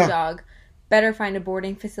habits. New dog. Better find a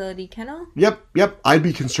boarding facility kennel? Yep. I'd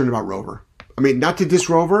be concerned about Rover. I mean, not to diss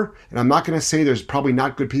Rover, and I'm not going to say there's probably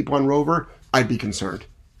not good people on Rover. I'd be concerned.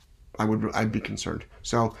 I'd be concerned.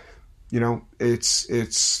 So, you know,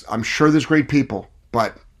 it's. I'm sure there's great people,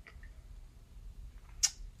 but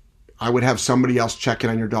I would have somebody else check in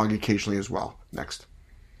on your dog occasionally as well. Next.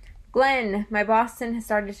 Glenn, my Boston has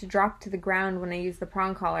started to drop to the ground when I use the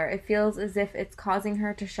prong collar. It feels as if it's causing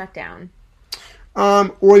her to shut down.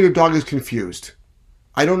 Or your dog is confused.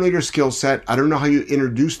 I don't know your skill set. I don't know how you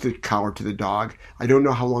introduce the collar to the dog. I don't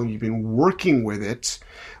know how long you've been working with it.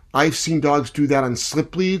 I've seen dogs do that on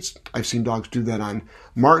slip leads. I've seen dogs do that on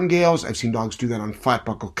martingales. I've seen dogs do that on flat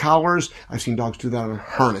buckle collars. I've seen dogs do that on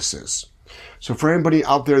harnesses. So for anybody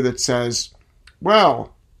out there that says,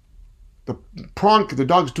 well, the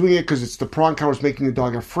dog's doing it because it's the prong collar's making the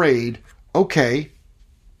dog afraid, okay,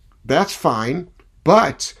 that's fine.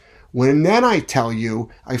 But when then I tell you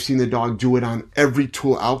I've seen the dog do it on every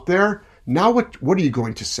tool out there, now what are you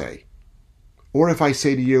going to say? Or if I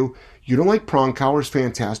say to you, you don't like prong collars,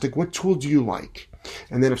 fantastic, what tool do you like?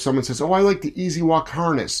 And then if someone says, oh, I like the Easy Walk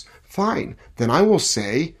harness, fine. Then I will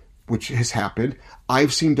say, which has happened,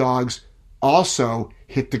 I've seen dogs also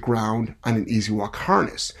hit the ground on an Easy Walk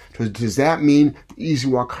harness. Does that mean the Easy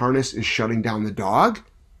Walk harness is shutting down the dog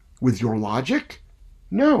with your logic?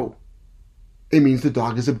 No. It means the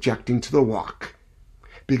dog is objecting to the walk.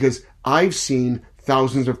 Because I've seen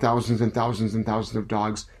thousands of thousands and thousands and thousands of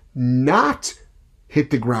dogs not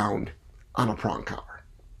hit the ground on a prong collar.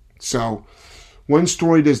 So one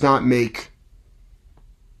story does not make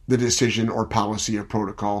the decision or policy or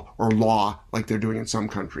protocol or law like they're doing in some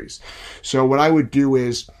countries. So what I would do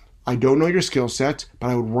is, I don't know your skill set, but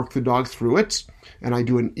I would work the dog through it. And I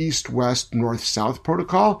do an east-west, north-south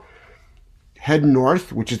protocol. Head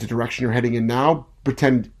north, which is the direction you're heading in now.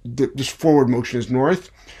 Pretend just forward motion is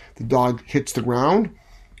north. The dog hits the ground.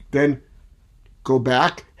 Then go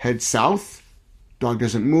back, head south. Dog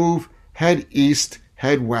doesn't move. Head east,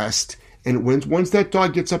 head west. And once that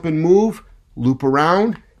dog gets up and move, loop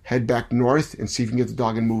around, head back north, and see if you can get the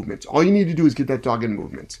dog in movement. All you need to do is get that dog in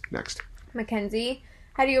movement. Next. Mackenzie,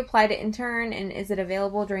 how do you apply to intern, and is it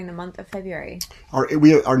available during the month of February?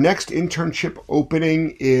 Our next internship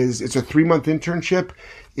opening it's a 3-month internship,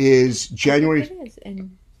 is January. It is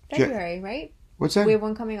in February, right? What's that? We have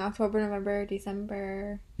one coming October, November,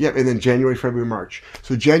 December. Yep, and then January, February, March.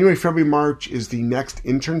 So January, February, March is the next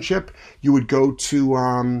internship. You would go to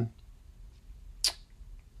our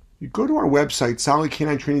website,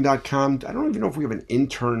 solidcaninetraining.com. I don't even know if we have an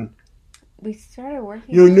intern. We started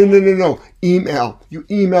working. No. Email. You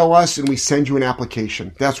email us and we send you an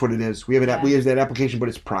application. That's what it is. We have that application, but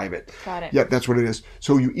it's private. Got it. Yep, that's what it is.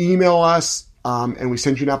 So you email us and we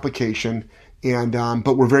send you an application. And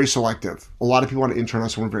but we're very selective. A lot of people want to intern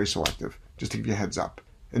us, and we're very selective. Just to give you a heads up.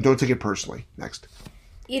 And don't take it personally. Next.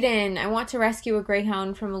 Eden, I want to rescue a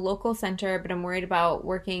greyhound from a local center, but I'm worried about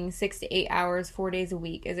working 6 to 8 hours, 4 days a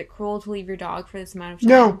week. Is it cruel to leave your dog for this amount of time?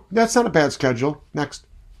 No, that's not a bad schedule. Next.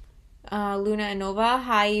 Luna and Nova,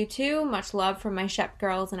 hi you two. Much love from my Shep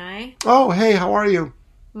girls and I. Oh, hey, how are you?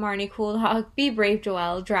 Marnie, cool dog. Be brave,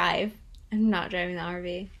 Joelle. Drive. I'm not driving the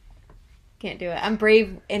RV. Can't do it. I'm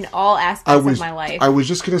brave in all aspects of my life. I was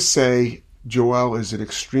just going to say, Joelle is an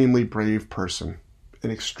extremely brave person.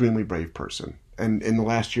 An extremely brave person. And in the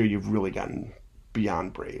last year, you've really gotten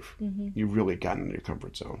beyond brave. Mm-hmm. You've really gotten in your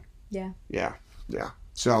comfort zone. Yeah. Yeah.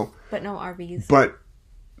 So. But no RVs. But.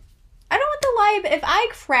 I don't want to lie, but if I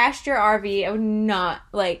crashed your RV, I would not,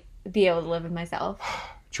 be able to live with myself.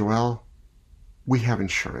 Joelle, we have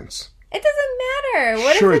insurance. It doesn't matter.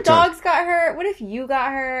 What if the dogs got hurt? What if you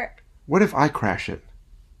got hurt? What if I crash it?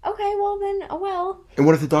 Okay, well then, And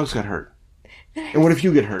what if the dogs got hurt? And what if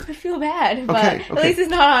you get hurt? I feel bad, but at least it's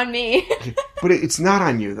not on me. But it's not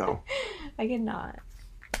on you, though. I cannot.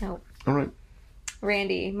 Nope. All right.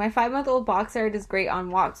 Randy, my 5-month-old boxer does great on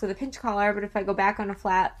walks with a pinch collar, but if I go back on a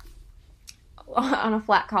flat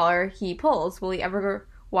collar, he pulls. Will he ever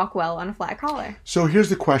walk well on a flat collar? So here's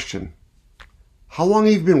the question. How long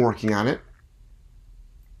have you been working on it?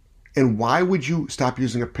 And why would you stop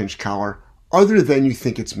using a pinch collar other than you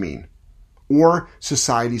think it's mean? Or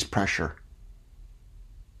society's pressure?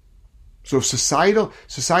 So if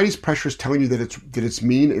society's pressure is telling you that it's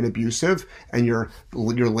mean and abusive, and you're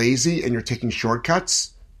lazy and you're taking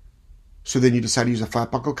shortcuts, so then you decide to use a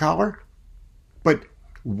flat buckle collar. But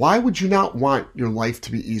why would you not want your life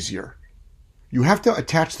to be easier? You have to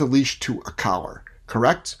attach the leash to a collar,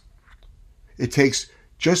 correct? It takes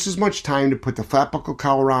just as much time to put the flat buckle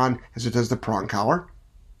collar on as it does the prong collar.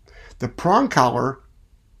 The prong collar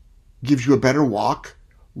gives you a better walk.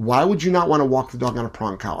 Why would you not want to walk the dog on a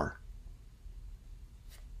prong collar?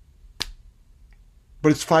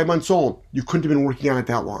 But it's 5 months old. You couldn't have been working on it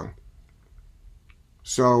that long.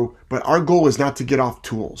 So, but our goal is not to get off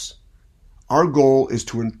tools. Our goal is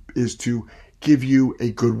to give you a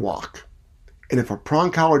good walk. And if a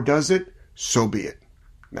prong collar does it, so be it.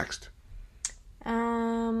 Next.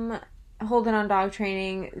 Holding on dog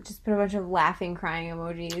training, just put a bunch of laughing, crying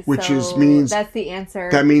emojis. Means that's the answer.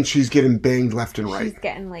 That means she's getting banged left and right. She's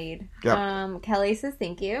getting laid. Yep. Kelly says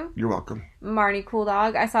thank you. You're welcome. Marnie, cool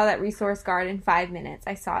dog. I saw that resource guard in 5 minutes.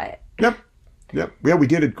 I saw it. Yep. Yeah, we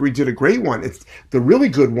did a great one. The really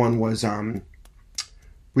good one was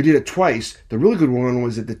we did it twice. The really good one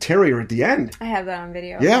was at the terrier at the end. I have that on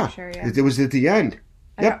video. Yeah. I'm sure, yeah. It was at the end.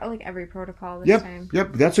 Yep. I got every protocol this time.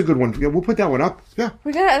 Yep, that's a good one. Yeah, we'll put that one up. Yeah.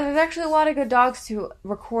 There's actually a lot of good dogs to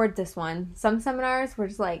record this one. Some seminars were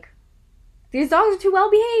just these dogs are too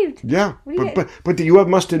well behaved. Yeah. But you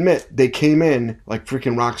must admit, they came in like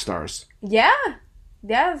freaking rock stars. Yeah.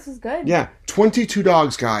 Yeah, this is good. Yeah. 22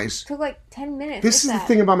 dogs, guys. It took 10 minutes. This is the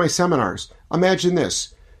thing about my seminars. Imagine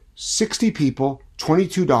this. 60 people,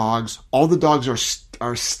 22 dogs. All the dogs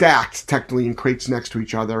are stacked technically in crates next to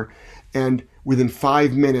each other. And within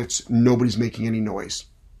 5 minutes, nobody's making any noise.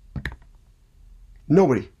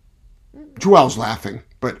 Nobody. Joelle's laughing,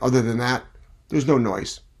 but other than that, there's no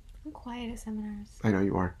noise. I'm quiet at seminars. I know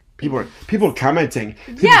you are. People are commenting.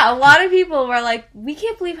 Yeah, a lot of people were like, "We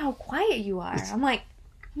can't believe how quiet you are." I'm like,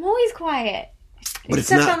 I'm always quiet,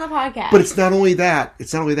 except on the podcast. But it's not only that.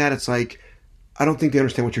 It's like, I don't think they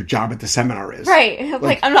understand what your job at the seminar is. Right.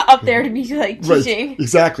 I'm not up there to be teaching. Right,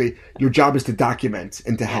 exactly. Your job is to document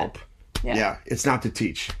and to help. Yeah. It's not to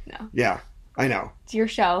teach. No. Yeah, I know. It's your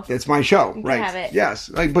show. It's my show. You right. Can have it. Yes.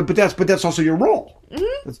 But that's also your role.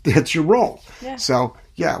 Mm-hmm. That's your role. Yeah. So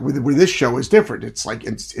yeah, with this show is different. It's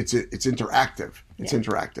it's interactive. It's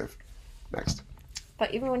interactive. Next.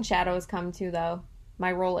 But even when shadows come too, though,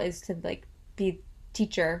 my role is to be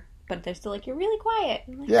teacher. But they're still you're really quiet.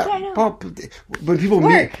 I'm yeah, I know. When people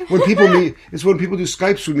meet, it's when people do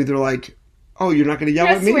Skypes with me. They're like, "Oh, you're not going to yell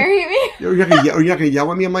at me? Swearing at me? You're not going to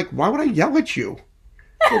yell at me?" I'm like, "Why would I yell at you?"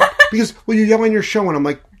 Because you yell on your show, and I'm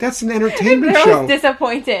like, "That's an entertainment show." They're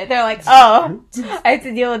disappointed. They're like, "Oh, I have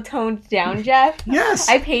to deal with toned down, Jeff." Yes,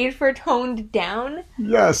 I paid for toned down.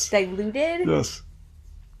 Yes, diluted. Yes.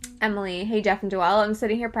 Emily, hey Jeff and Joelle, I'm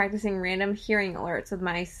sitting here practicing random hearing alerts with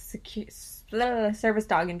my service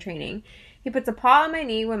dog in training. He puts a paw on my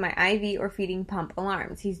knee when my IV or feeding pump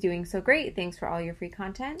alarms. He's doing so great. Thanks for all your free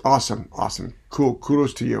content. Awesome. Cool.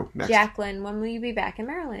 Kudos to you. Next. Jacqueline, when will you be back in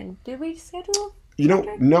Maryland? Did we schedule?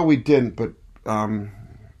 No, we didn't. But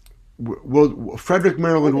Frederick,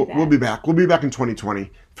 Maryland, we'll be back. We'll be back in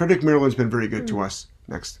 2020. Frederick, Maryland's been very good to us.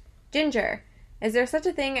 Next. Ginger, is there such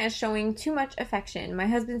a thing as showing too much affection? My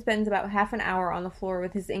husband spends about half an hour on the floor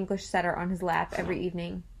with his English setter on his lap every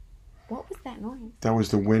evening. What was that noise? That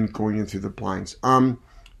was the wind going in through the blinds.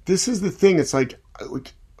 This is the thing. It's like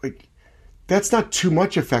that's not too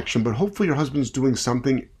much affection, but hopefully your husband's doing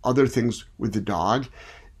other things with the dog,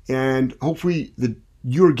 and hopefully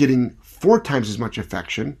you're getting 4 times as much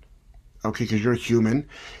affection, okay, because you're a human.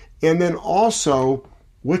 And then also,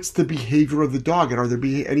 what's the behavior of the dog, and are there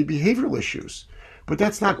any behavioral issues? But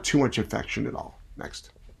that's not too much affection at all.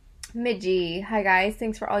 Next. Midgie. Hi, guys.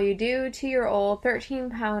 Thanks for all you do. 2-year-old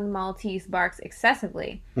 13-pound Maltese barks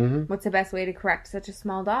excessively. Mm-hmm. What's the best way to correct such a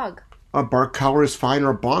small dog? A bark collar is fine,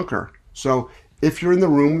 or a bonker. So if you're in the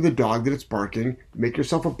room with the dog that it's barking, make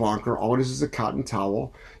yourself a bonker. All it is a cotton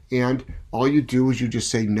towel. And all you do is you just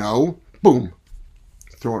say no, boom.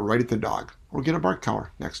 Throw it right at the dog. Or get a bark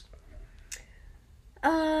collar. Next.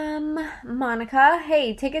 Monica.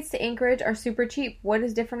 Hey, tickets to Anchorage are super cheap. What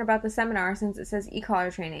is different about the seminar since it says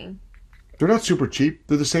e-collar training? They're not super cheap.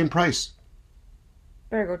 They're the same price.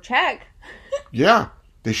 Better go check. Yeah,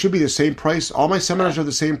 they should be the same price. All my seminars are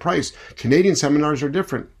the same price. Canadian seminars are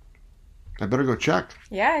different. I better go check.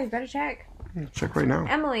 Yeah, you better check. Check right now.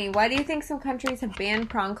 Emily, why do you think some countries have banned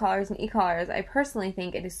prong collars and e-collars? I personally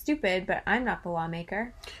think it is stupid, but I'm not the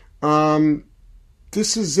lawmaker.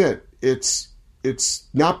 This is it. It's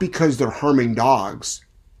not because they're harming dogs.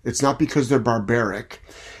 It's not because they're barbaric.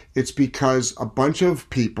 It's because a bunch of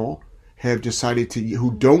people have decided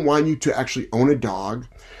who don't want you to actually own a dog,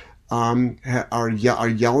 are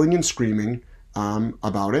yelling and screaming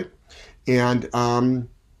about it, and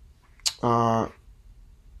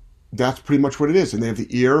that's pretty much what it is. And they have the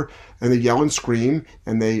ear, and they yell and scream,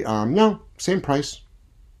 and they no, same price.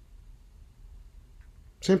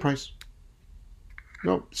 Same price.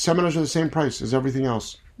 No, seminars are the same price as everything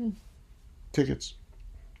else. Tickets.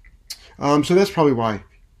 So that's probably why.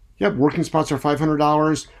 Yep, working spots are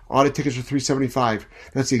 $500. Audit tickets are $375.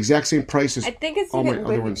 That's the exact same price as I think it's all my because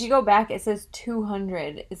other if ones. you go back, it says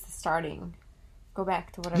 $200 is the starting. Go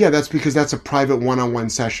back to whatever. Yeah, that's because that's a private one-on-one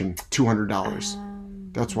session.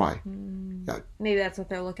 $200. That's why. Yeah. Maybe that's what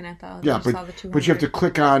they're looking at though. Yeah, but you have to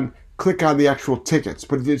click on the actual tickets.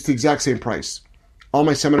 But it's the exact same price. All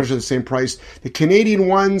my seminars are the same price. The Canadian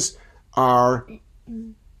ones are,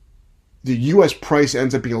 the U.S. price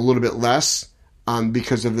ends up being a little bit less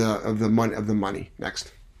because of the money.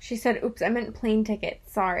 Next. She said, "Oops, I meant plane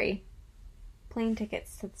tickets. Sorry, plane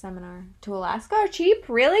tickets to the seminar to Alaska are cheap.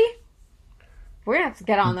 Really? We're gonna have to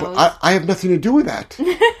get on those." I have nothing to do with that.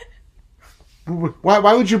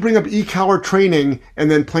 Why would you bring up e-collar training and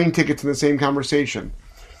then plane tickets in the same conversation?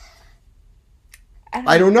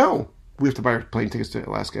 I don't know. We have to buy our plane tickets to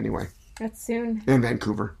Alaska anyway. That's soon. And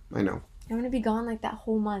Vancouver. I know. I'm going to be gone like that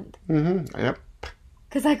whole month. Mm-hmm. Yep.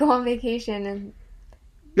 Because I go on vacation and...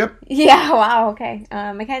 Yep. Yeah, wow, okay.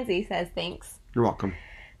 Mackenzie says thanks. You're welcome.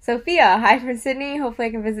 Sophia, hi from Sydney. Hopefully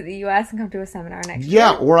I can visit the U.S. and come to a seminar next year.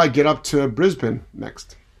 Yeah, or I get up to Brisbane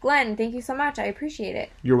next. Glenn, thank you so much. I appreciate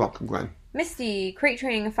it. You're welcome, Glenn. Misty, crate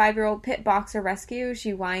training a 5-year-old pit boxer rescue.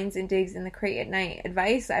 She whines and digs in the crate at night.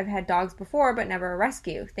 Advice, I've had dogs before, but never a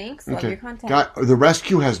rescue. Thanks. Love your content. The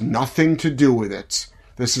rescue has nothing to do with it.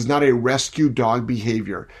 This is not a rescue dog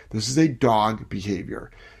behavior. This is a dog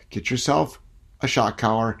behavior. Get yourself a shock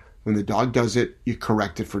collar. When the dog does it, you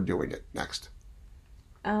correct it for doing it. Next.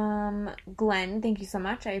 Glenn, thank you so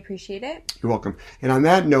much. I appreciate it. You're welcome. And on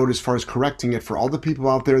that note, as far as correcting it, for all the people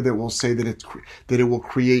out there that will say that it will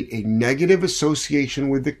create a negative association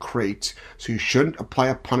with the crate, so you shouldn't apply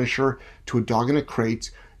a punisher to a dog in a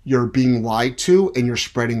crate, you're being lied to and you're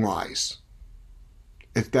spreading lies.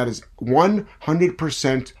 If that is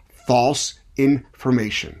 100% false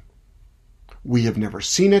information. We have never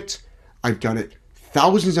seen it. I've done it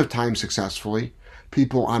thousands of times successfully.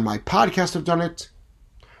 People on my podcast have done it.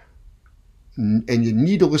 And you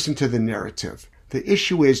need to listen to the narrative. The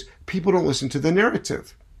issue is people don't listen to the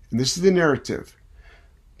narrative. And this is the narrative.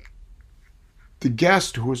 The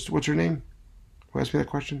guest, what's her name? Who asked me that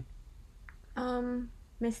question?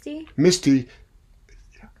 Misty? Misty,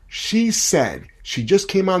 she said, she just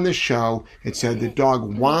came on this show and said the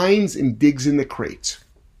dog whines and digs in the crate.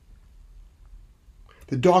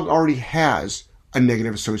 The dog already has a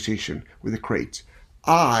negative association with the crate.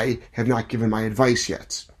 I have not given my advice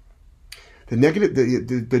yet.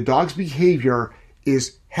 The dog's behavior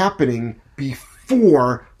is happening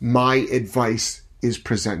before my advice is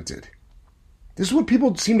presented. This is what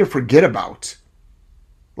people seem to forget about.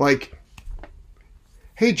 Like,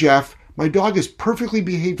 hey Jeff, my dog is perfectly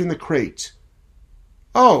behaved in the crate.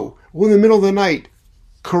 Oh, well in the middle of the night,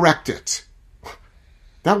 correct it.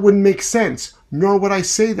 That wouldn't make sense, nor would I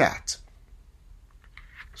say that.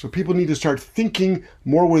 So people need to start thinking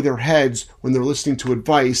more with their heads when they're listening to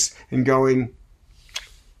advice and going,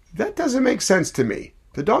 That doesn't make sense to me.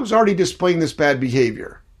 The dog's already displaying this bad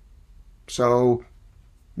behavior. So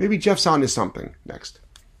maybe Jeff's on to something. Next.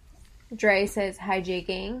 Dre says, hi, J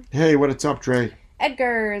Gang. Hey, what's up, Dre?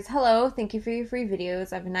 Edgar's, hello, thank you for your free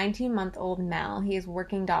videos. I have a 19-month-old Mal. He is a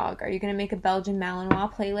working dog. Are you going to make a Belgian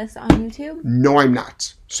Malinois playlist on YouTube? No, I'm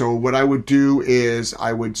not. So what I would do is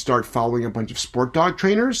I would start following a bunch of sport dog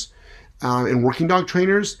trainers and working dog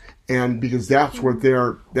trainers, and because that's what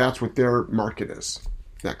their market is.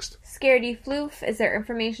 Next. Scaredy Floof, is there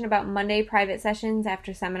information about Monday private sessions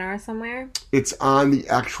after seminars somewhere? It's on the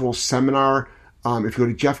actual seminar. If you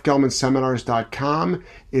go to jeffgelmanseminars.com,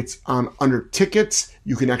 it's under tickets.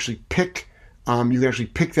 You can actually pick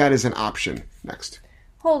that as an option. Next.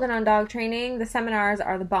 Holden on dog training. The seminars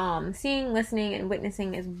are the bomb. Seeing, listening, and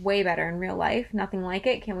witnessing is way better in real life. Nothing like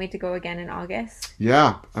it. Can't wait to go again in August.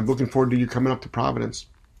 Yeah, I'm looking forward to you coming up to Providence.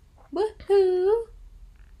 Woohoo!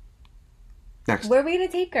 Next. Where are we going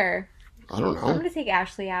to take her? I don't know. I'm going to take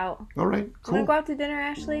Ashley out. All right, cool. Want to go out to dinner,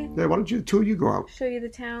 Ashley? Yeah, why don't you, the two of you go out? Show you the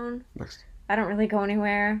town. Next. I don't really go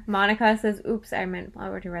anywhere. Monica says, oops, I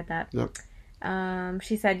already read that. Yep.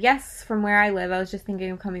 She said, yes, from where I live. I was just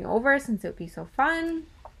thinking of coming over since it would be so fun.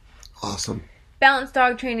 Awesome.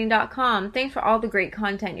 BalancedDogTraining.com. Thanks for all the great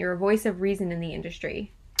content. You're a voice of reason in the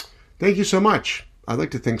industry. Thank you so much. I'd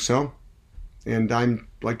like to think so. And I'd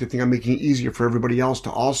like to think I'm making it easier for everybody else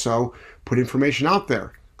to also put information out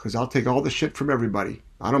there. Because I'll take all the shit from everybody.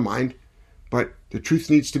 I don't mind. But the truth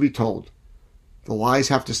needs to be told. The lies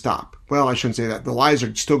have to stop. Well, I shouldn't say that. The lies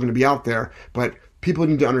are still going to be out there, but people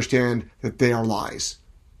need to understand that they are lies.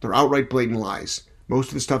 They're outright blatant lies. Most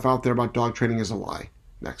of the stuff out there about dog training is a lie.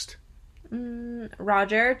 Next.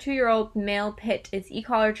 Roger, 2-year-old male pit is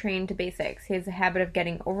e-collar trained to basics. He has a habit of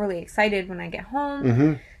getting overly excited when I get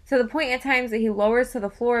home. To the point at times that he lowers to the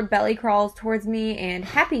floor, belly crawls towards me, and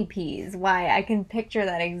happy peas. Why? I can picture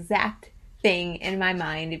that exact thing in my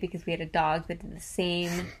mind because we had a dog that did the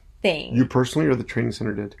same thing. You personally or the training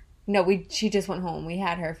center did? No, she just went home. We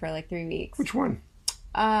had her for like 3 weeks. Which one?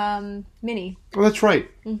 Minnie. Oh, that's right.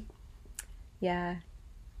 Yeah.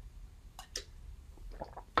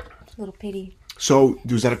 Little pity. So,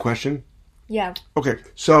 was that a question? Yeah. Okay,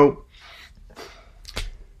 so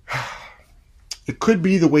it could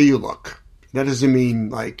be the way you look. That doesn't mean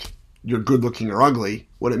like you're good looking or ugly.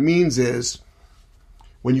 What it means is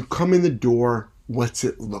when you come in the door, what's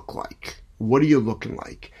it look like? What are you looking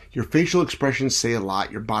like? Your facial expressions say a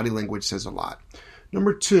lot. Your body language says a lot.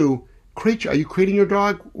 Number two, are you crating your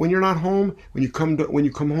dog when you're not home? When you come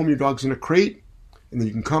home, your dog's in a crate, and then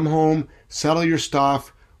you can come home, settle your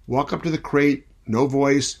stuff, walk up to the crate, no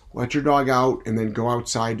voice, let your dog out, and then go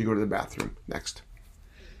outside to go to the bathroom. Next.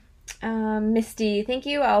 Misty, thank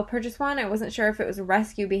you. I'll purchase one. I wasn't sure if it was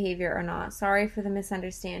rescue behavior or not. Sorry for the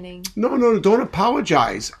misunderstanding. No, don't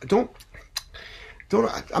apologize.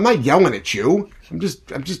 I'm not yelling at you. And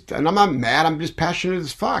I'm not mad. I'm just passionate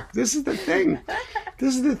as fuck. This is the thing.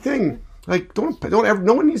 Like, don't ever,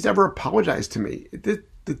 no one needs to ever apologize to me. The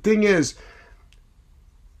thing is,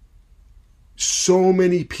 so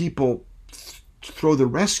many people throw the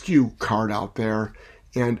rescue card out there,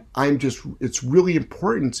 and it's really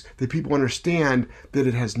important that people understand that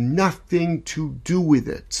it has nothing to do with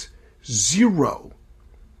it. Zero.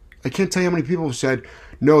 I can't tell you how many people have said,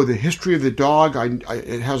 no, the history of the dog,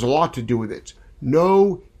 it has a lot to do with it.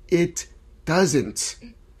 No, it doesn't.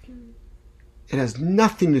 It has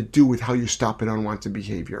nothing to do with how you stop an unwanted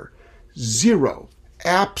behavior. Zero.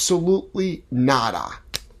 Absolutely nada.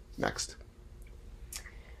 Next.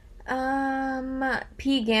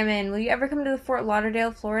 P. Gammon, will you ever come to the Fort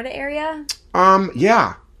Lauderdale, Florida area?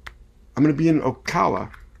 Yeah. I'm going to be in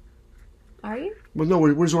Ocala. Are you? Well, no,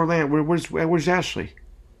 where's Orlando? Where's Ashley?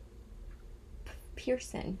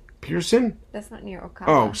 Pearson. Pearson? That's not near Ocala.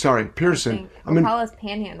 Oh, sorry, Pearson. Ocala's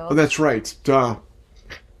Panhandle. Oh, that's right. Duh.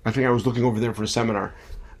 I think I was looking over there for a seminar.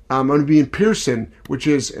 I'm going to be in Pearson, which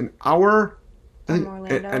is an hour,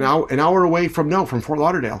 an hour away from Fort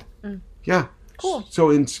Lauderdale. Yeah. Cool. So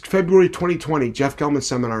in February 2020, Jeff Gelman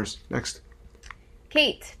Seminars. Next.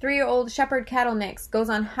 Kate, 3-year-old shepherd cattle mix, goes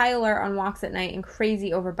on high alert on walks at night and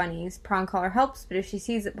crazy over bunnies. Prong collar helps, but if she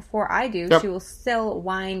sees it before I do, she will still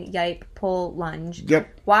whine, yipe, pull, lunge.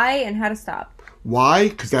 Yep. Why and how to stop? Why?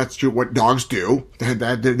 Because that's what dogs do.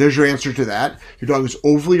 There's your answer to that. Your dog is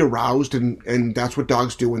overly aroused, and that's what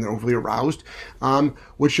dogs do when they're overly aroused.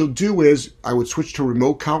 What you'll do is I would switch to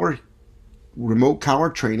remote collar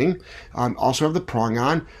training. Also have the prong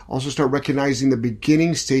on. Also start recognizing the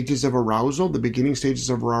beginning stages of arousal,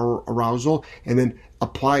 and then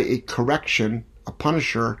apply a correction, a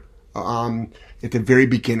punisher, at the very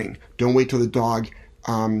beginning. Don't wait till the dog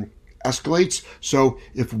escalates. So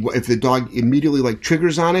if the dog immediately like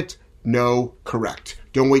triggers on it, no, correct.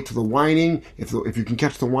 Don't wait till the whining. If you can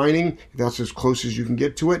catch the whining, if that's as close as you can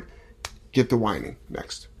get to it, get the whining.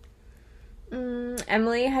 Next.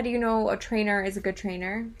 Emily, how do you know a trainer is a good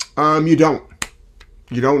trainer? You don't.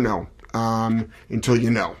 You don't know until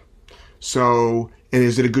you know. So, and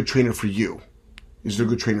is it a good trainer for you? Is it a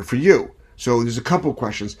good trainer for you? So there's a couple of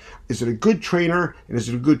questions. Is it a good trainer? And is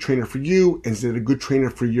it a good trainer for you? And is it a good trainer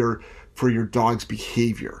for your dog's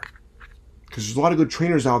behavior? Because there's a lot of good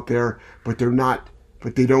trainers out there, but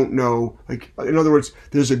they don't know. Like, in other words,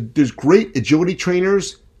 there's great agility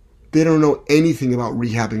trainers. They don't know anything about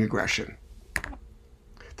rehabbing aggression.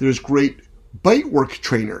 There's great bite work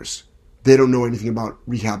trainers. They don't know anything about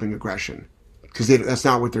rehabbing aggression because that's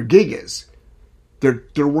not what their gig is.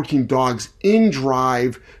 They're working dogs in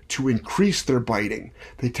drive to increase their biting.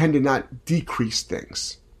 They tend to not decrease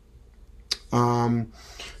things.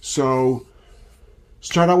 So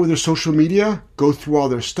start out with their social media. Go through all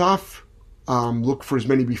their stuff. Look for as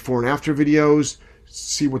many before and after videos.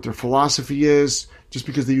 See what their philosophy is. Just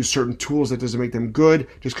because they use certain tools, that doesn't make them good.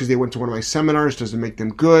 Just because they went to one of my seminars doesn't make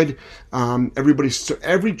them good.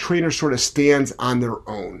 Every trainer sort of stands on their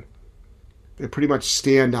own. They pretty much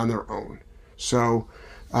stand on their own. So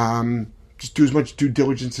just do as much due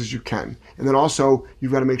diligence as you can. And then also,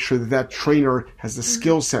 you've got to make sure that trainer has the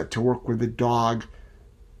skill set to work with the dog,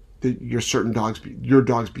 your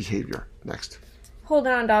dog's behavior. Next. Hold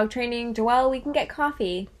on, dog training. Joelle, we can get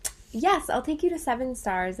coffee. Yes, I'll take you to 7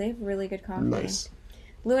 stars. They have really good coffee. Nice.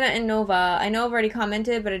 Luna and Nova, I know I've already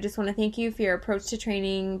commented, but I just want to thank you for your approach to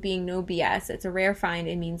training being no BS. It's a rare find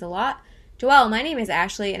and means a lot. Joelle, my name is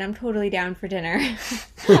Ashley, and I'm totally down for dinner.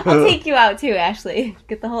 I'll take you out too, Ashley.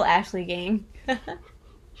 Get the whole Ashley gang.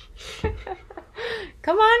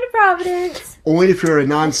 Come on to Providence. Only if you're a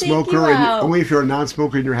non-smoker,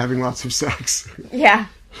 and you're having lots of sex. Yeah,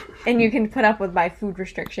 and you can put up with my food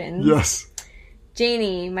restrictions. Yes.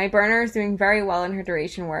 Janie, my burner is doing very well in her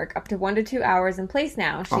duration work, up to 1 to 2 hours in place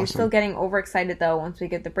now. She's still getting overexcited, though, once we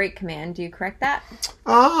get the break command. Do you correct that?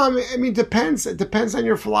 Depends. It depends on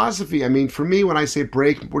your philosophy. I mean, for me, when I say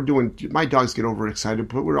break, my dogs get overexcited,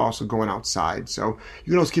 but we're also going outside. So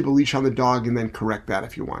you can always keep a leash on the dog and then correct that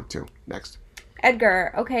if you want to. Next.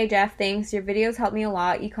 Edgar, okay, Jeff, thanks. Your videos help me a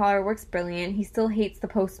lot. E-collar works brilliant. He still hates the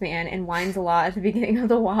postman and whines a lot at the beginning of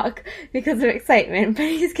the walk because of excitement, but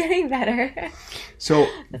he's getting better. So,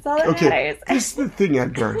 that's all that matters. This is the thing,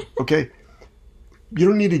 Edgar, okay? You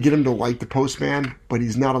don't need to get him to like the postman, but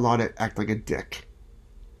he's not allowed to act like a dick.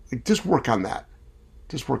 Like, just work on that.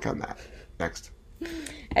 Next.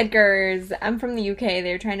 Edgar's, I'm from the UK.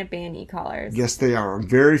 They're trying to ban e-collars. Yes, they are. I'm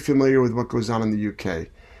very familiar with what goes on in the UK.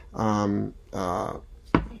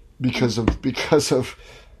 Because of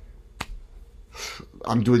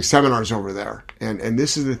I'm doing seminars over there, and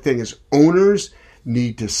this is the thing: is owners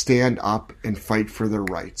need to stand up and fight for their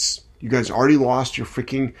rights. You guys already lost your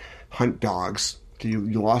freaking hunt dogs.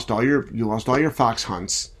 You lost all your fox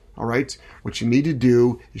hunts. All right. What you need to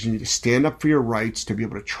do is you need to stand up for your rights to be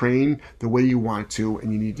able to train the way you want to,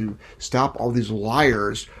 and you need to stop all these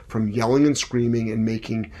liars from yelling and screaming and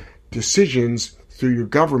making decisions through your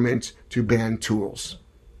government to ban tools.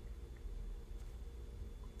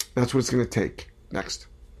 That's what it's going to take. Next.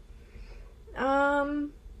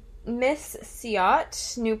 Miss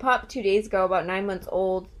Siot, new pup 2 days ago, about 9 months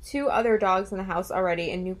old. 2 other dogs in the house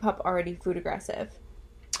already, and new pup already food aggressive.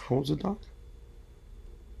 How old's the dog?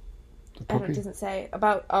 I don't know, it doesn't say.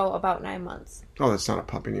 About 9 months. Oh, that's not a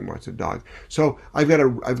puppy anymore. It's a dog. So I've got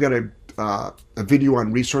a video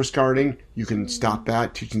on resource guarding. You can stop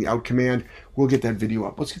that, teaching the out command. We'll get that video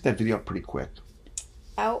up. Let's get that video up pretty quick.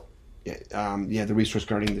 Out? Yeah, the resource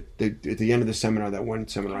guarding. At the end of the seminar, that one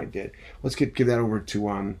seminar I did. Let's give that over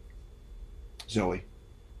to Zoe.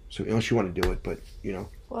 So unless you want to do it, but you know.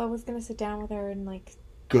 Well, I was gonna sit down with her and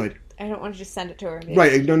Good. I don't want to just send it to her.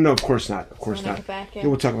 Right? No, of course not. Of course not. Yeah,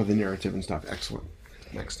 we'll talk about the narrative and stuff. Excellent.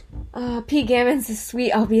 Next. P. Gammons is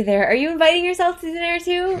sweet. I'll be there. Are you inviting yourself to dinner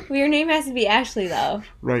too? Well, your name has to be Ashley, though.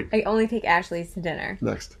 Right. I only take Ashleys to dinner.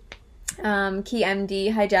 Next. Key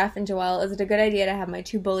MD. Hi, Jeff and Joelle. Is it a good idea to have my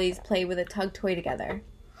 2 bullies play with a tug toy together?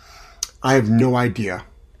 I have no idea.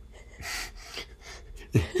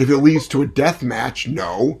 If it leads to a death match,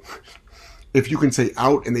 no. If you can say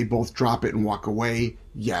out and they both drop it and walk away,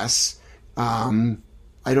 yes. I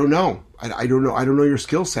don't know. I don't know. I don't know your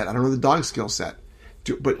skill set. I don't know the dog's skill set.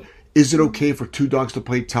 But is it okay for 2 dogs to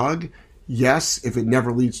play tug? Yes, if it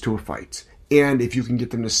never leads to a fight. And if you can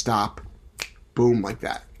get them to stop, boom, like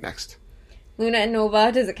that. Next. Luna and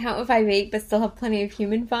Nova, does it count if I vape but still have plenty of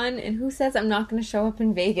human fun? And who says I'm not going to show up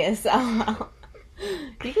in Vegas? Oh, well.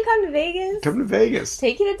 You can come to Vegas? Come to Vegas.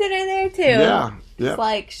 Take you to dinner there, too. Yeah. It's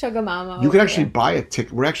like Sugar Mama. You can actually buy a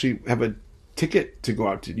ticket. We actually have a ticket to go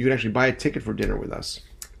out to. You can actually buy a ticket for dinner with us.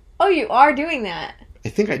 Oh, you are doing that? I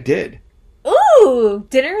think I did. Ooh!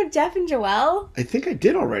 Dinner with Jeff and Joelle? I think I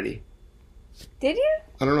did already. Did you?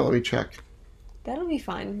 I don't know. Let me check. That'll be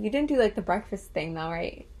fun. You didn't do like the breakfast thing though,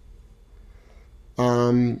 right?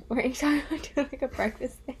 Um. Weren't you talking about doing like a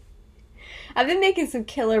breakfast thing? I've been making some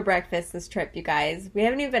killer breakfasts this trip, you guys. We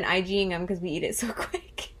haven't even been IGing them because we eat it so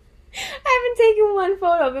quick. I haven't taken one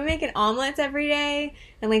photo. I've been making omelets every day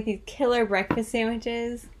and like these killer breakfast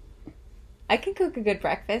sandwiches. I can cook a good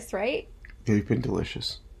breakfast, right? They've been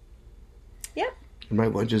delicious. Yep. My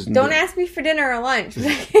lunch is... Don't ask me for dinner or lunch.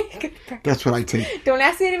 That's what I take. Don't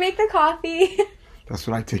ask me to make the coffee. That's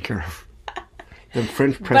what I take care of. The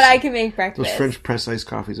French press, but I can make breakfast. Those French press iced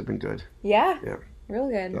coffees have been good. Yeah. Yeah. Real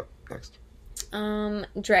good. Yep. Next.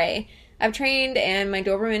 Dre. I've trained and my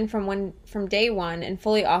Doberman from day one and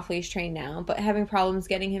fully off-leash trained now, but having problems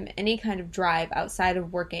getting him any kind of drive outside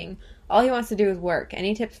of working. All he wants to do is work.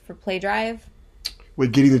 Any tips for play drive?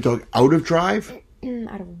 Wait, getting the dog out of drive?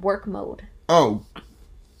 Out of work mode. Oh.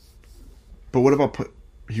 But what about...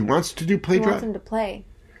 He wants to do play drive? He wants him to play.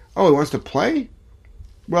 Oh, he wants to play?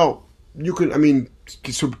 Well, you could,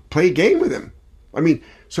 so play a game with him.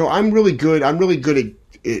 So I'm really good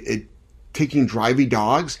at taking drivey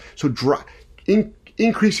dogs. So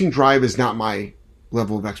increasing drive is not my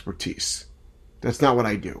level of expertise. That's not what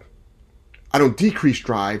I do. I don't decrease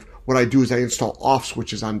drive. What I do is I install off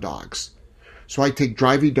switches on dogs. So I take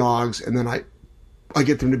drivey dogs and then I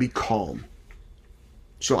get them to be calm.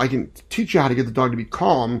 So I can teach you how to get the dog to be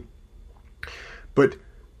calm, but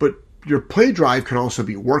your play drive can also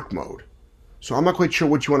be work mode. So I'm not quite sure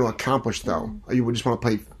what you want to accomplish, though. You just want to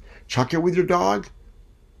play chuck it with your dog?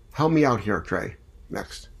 Help me out here, Trey.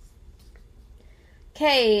 Next.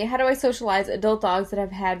 Okay, how do I socialize adult dogs that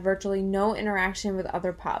have had virtually no interaction with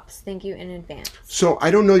other pups? Thank you in advance. So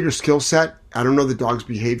I don't know your skill set. I don't know the dog's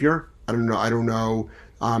behavior. I don't know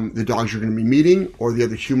the dogs you're going to be meeting or the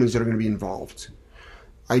other humans that are going to be involved.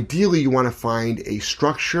 Ideally, you want to find a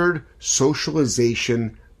structured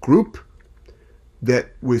socialization group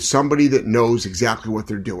that with somebody that knows exactly what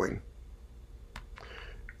they're doing.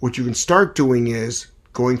 What you can start doing is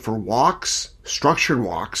going for walks, structured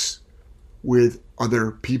walks, with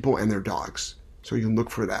other people and their dogs. So you can look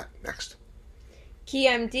for that. Next. Key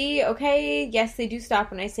MD, okay, yes, they do stop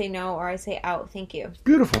when I say no or I say out. Thank you.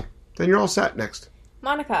 Beautiful. Then you're all set. Next.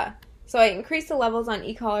 Monica. So I increased the levels on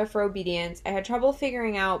e-collar for obedience. I had trouble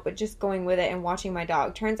figuring out, but just going with it and watching my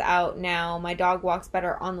dog. Turns out now my dog walks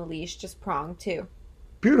better on the leash, just prong too.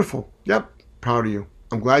 Beautiful. Yep. Proud of you.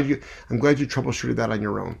 I'm glad you troubleshooted that on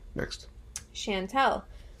your own. Next. Chantel.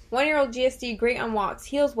 1-year-old GSD, great on walks,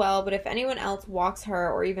 heals well, but if anyone else walks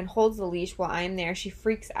her or even holds the leash while I am there, she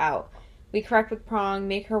freaks out. We correct with prong,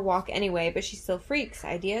 make her walk anyway, but she still freaks.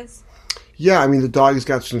 Ideas? Yeah, the dog has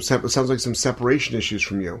got it sounds like some separation issues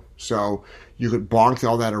from you. So you could bonk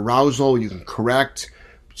all that arousal, you can correct,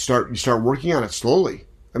 you start working on it slowly.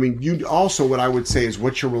 You also, what I would say is,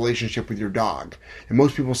 what's your relationship with your dog? And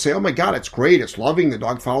most people say, oh my God, it's great, it's loving, the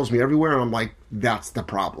dog follows me everywhere, and I'm like, that's the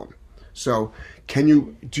problem. So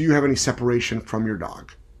do you have any separation from your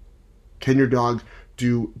dog? Can your dog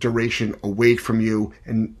do duration away from you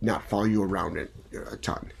and not follow you around it a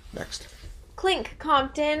ton? Next. Clink,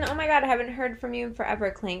 Compton. Oh my God, I haven't heard from you in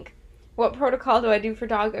forever, Clink. What protocol do I do for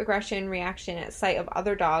dog aggression reaction at sight of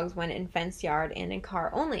other dogs when in fenced yard and in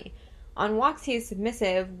car only? On walks, he is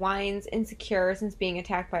submissive, whines, insecure since being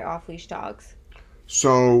attacked by off-leash dogs.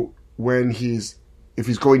 So if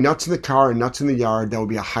he's going nuts in the car and nuts in the yard, that would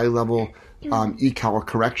be a high-level e-collar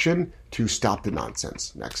correction to stop the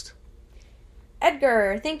nonsense. Next.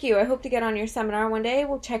 Edgar, thank you. I hope to get on your seminar one day.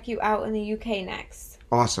 We'll check you out in the UK next.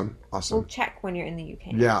 Awesome. We'll check when you're in the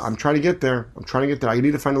UK. Yeah, I'm trying to get there. I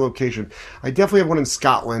need to find a location. I definitely have one in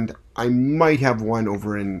Scotland. I might have one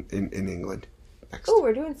over in England. Next. Oh,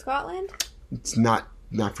 we're doing Scotland? It's not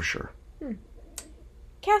for sure.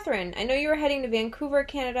 Catherine, I know you were heading to Vancouver,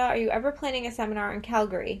 Canada. Are you ever planning a seminar in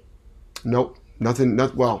Calgary? Nope. Nothing.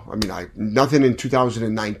 Nothing in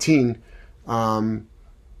 2019.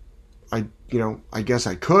 I guess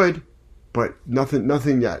I could, but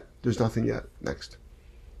nothing yet. There's nothing yet. Next.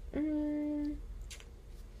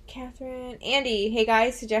 Catherine. Andy, hey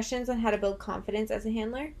guys, suggestions on how to build confidence as a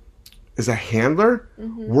handler? As a handler,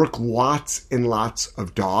 work lots and lots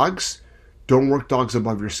of dogs. Don't work dogs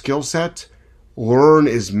above your skill set. Learn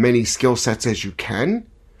as many skill sets as you can.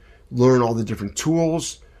 Learn all the different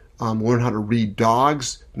tools. Learn how to read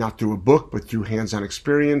dogs, not through a book, but through hands-on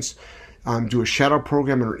experience. do a shadow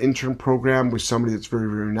program or an intern program with somebody that's very,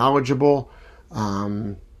 very knowledgeable.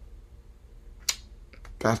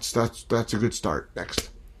 That's a good start. Next.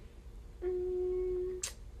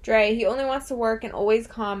 Dre, he only wants to work in always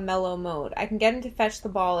calm, mellow mode. I can get him to fetch the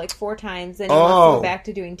ball like 4 times, then he wants to go back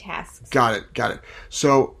to doing tasks. Got it.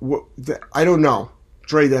 So, I don't know.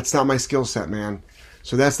 Dre, that's not my skill set, man.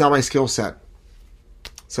 So that's not my skill set.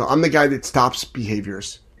 So I'm the guy that stops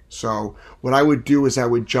behaviors. So what I would do is I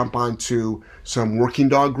would jump onto some working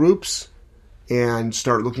dog groups and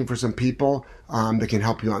start looking for some people that can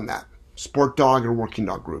help you on that. Sport dog or working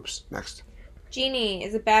dog groups. Next. Jeannie,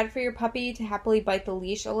 is it bad for your puppy to happily bite the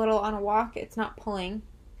leash a little on a walk? It's not pulling.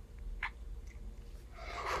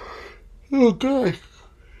 Oh, God.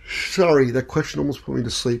 Sorry, that question almost put me to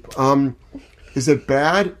sleep. Is it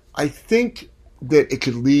bad? I think that it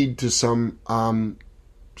could lead to some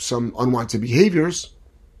unwanted behaviors.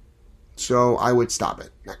 So I would stop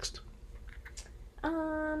it. Next.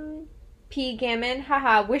 P. Gammon,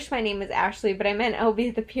 haha, wish my name was Ashley, but I meant I'll be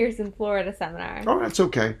at the Pearson, Florida seminar. Oh, that's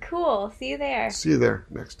okay. Cool. See you there. See you there.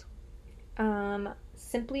 Next.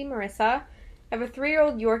 Simply Marissa. I have a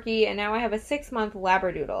 3-year-old Yorkie, and now I have a 6-month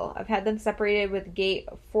Labradoodle. I've had them separated with gait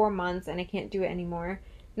 4 months, and I can't do it anymore.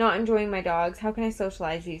 Not enjoying my dogs. How can I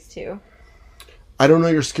socialize these two? I don't know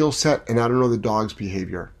your skill set, and I don't know the dog's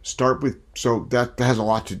behavior. So that has a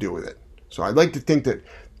lot to do with it. So I'd like to think that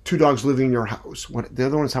 2 dogs living in your house. What the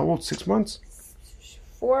other one's how old? 6 months?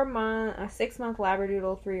 4 month, a 6-month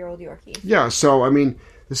Labradoodle, 3-year-old Yorkie. Yeah. So I mean,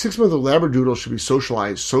 the 6-month Labradoodle should be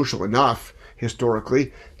social enough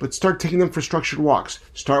historically, but start taking them for structured walks.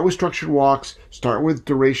 Start with structured walks. Start with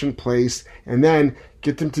duration, place, and then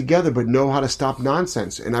get them together. But know how to stop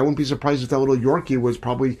nonsense. And I wouldn't be surprised if that little Yorkie was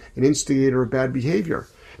probably an instigator of bad behavior.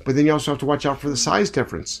 But then you also have to watch out for the size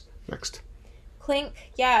difference. Next. Clink,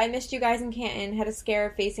 yeah, I missed you guys in Canton. Had a scare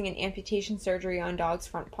of facing an amputation surgery on dog's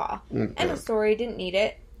front paw. End of story, didn't need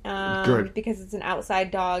it. Good. Because it's an outside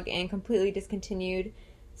dog and completely discontinued.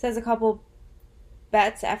 Says a couple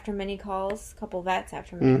vets after many calls.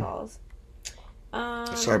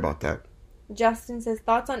 Sorry about that. Justin says,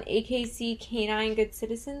 thoughts on AKC Canine Good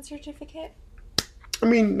Citizen Certificate? I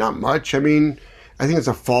mean, not much. I mean, I think it's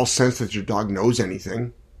a false sense that your dog knows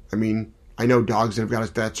anything. I mean, I know dogs that have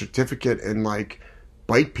got that certificate and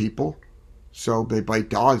bite people. So they bite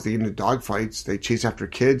dogs. They get into dog fights. They chase after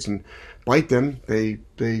kids and bite them. They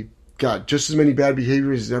got just as many bad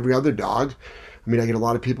behaviors as every other dog. I mean, I get a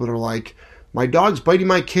lot of people that are like, my dog's biting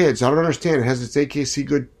my kids. I don't understand. It has its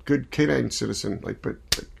AKC good canine citizen. But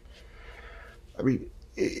I mean,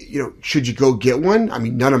 should you go get one? I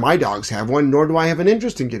mean, none of my dogs have one, nor do I have an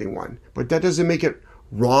interest in getting one. But that doesn't make it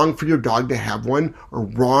wrong for your dog to have one or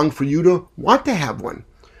wrong for you to want to have one.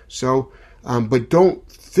 So, but don't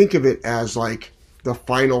think of it as the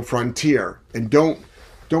final frontier, and don't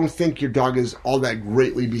think your dog is all that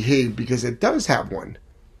greatly behaved because it does have one.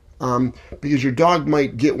 Because your dog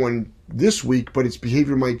might get one this week, but its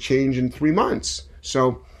behavior might change in 3 months.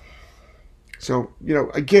 So,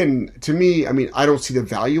 again, to me, I mean, I don't see the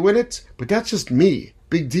value in it, but that's just me.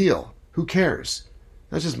 Big deal. Who cares?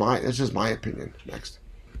 That's just my opinion. Next.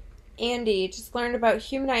 Andy, just learned about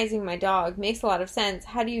humanizing my dog. Makes a lot of sense.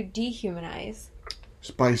 How do you dehumanize?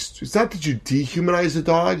 It's not that you dehumanize the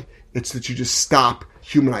dog. It's that you just stop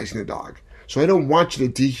humanizing the dog. So I don't want you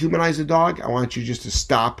to dehumanize the dog. I want you just to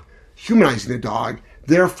stop humanizing the dog.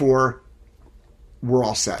 Therefore, we're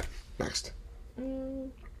all set. Next.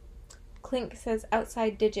 Clink says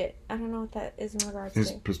outside digit. I don't know what that is in regards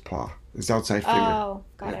to. His paw. His outside finger. Oh,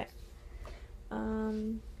 got it.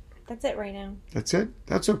 That's it right now. That's it?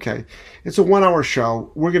 That's okay. It's a 1-hour show.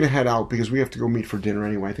 We're going to head out because we have to go meet for dinner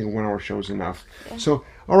anyway. I think a 1-hour show is enough. Yeah. So,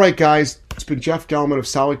 all right, guys. It's been Jeff Gelman of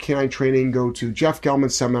Solid Canine Training. Go to Jeff Gelman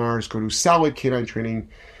Seminars. Go to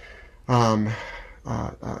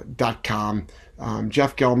solidcaninetraining.com.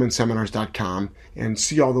 JeffGelmanSeminars.com and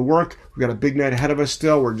see all the work. We've got a big night ahead of us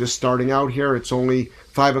still. We're just starting out here. It's only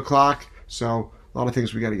 5 o'clock. So, a lot of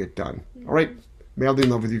things we got to get done. All right. Madly in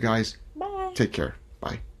love with you guys. Bye. Take care.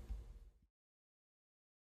 Bye.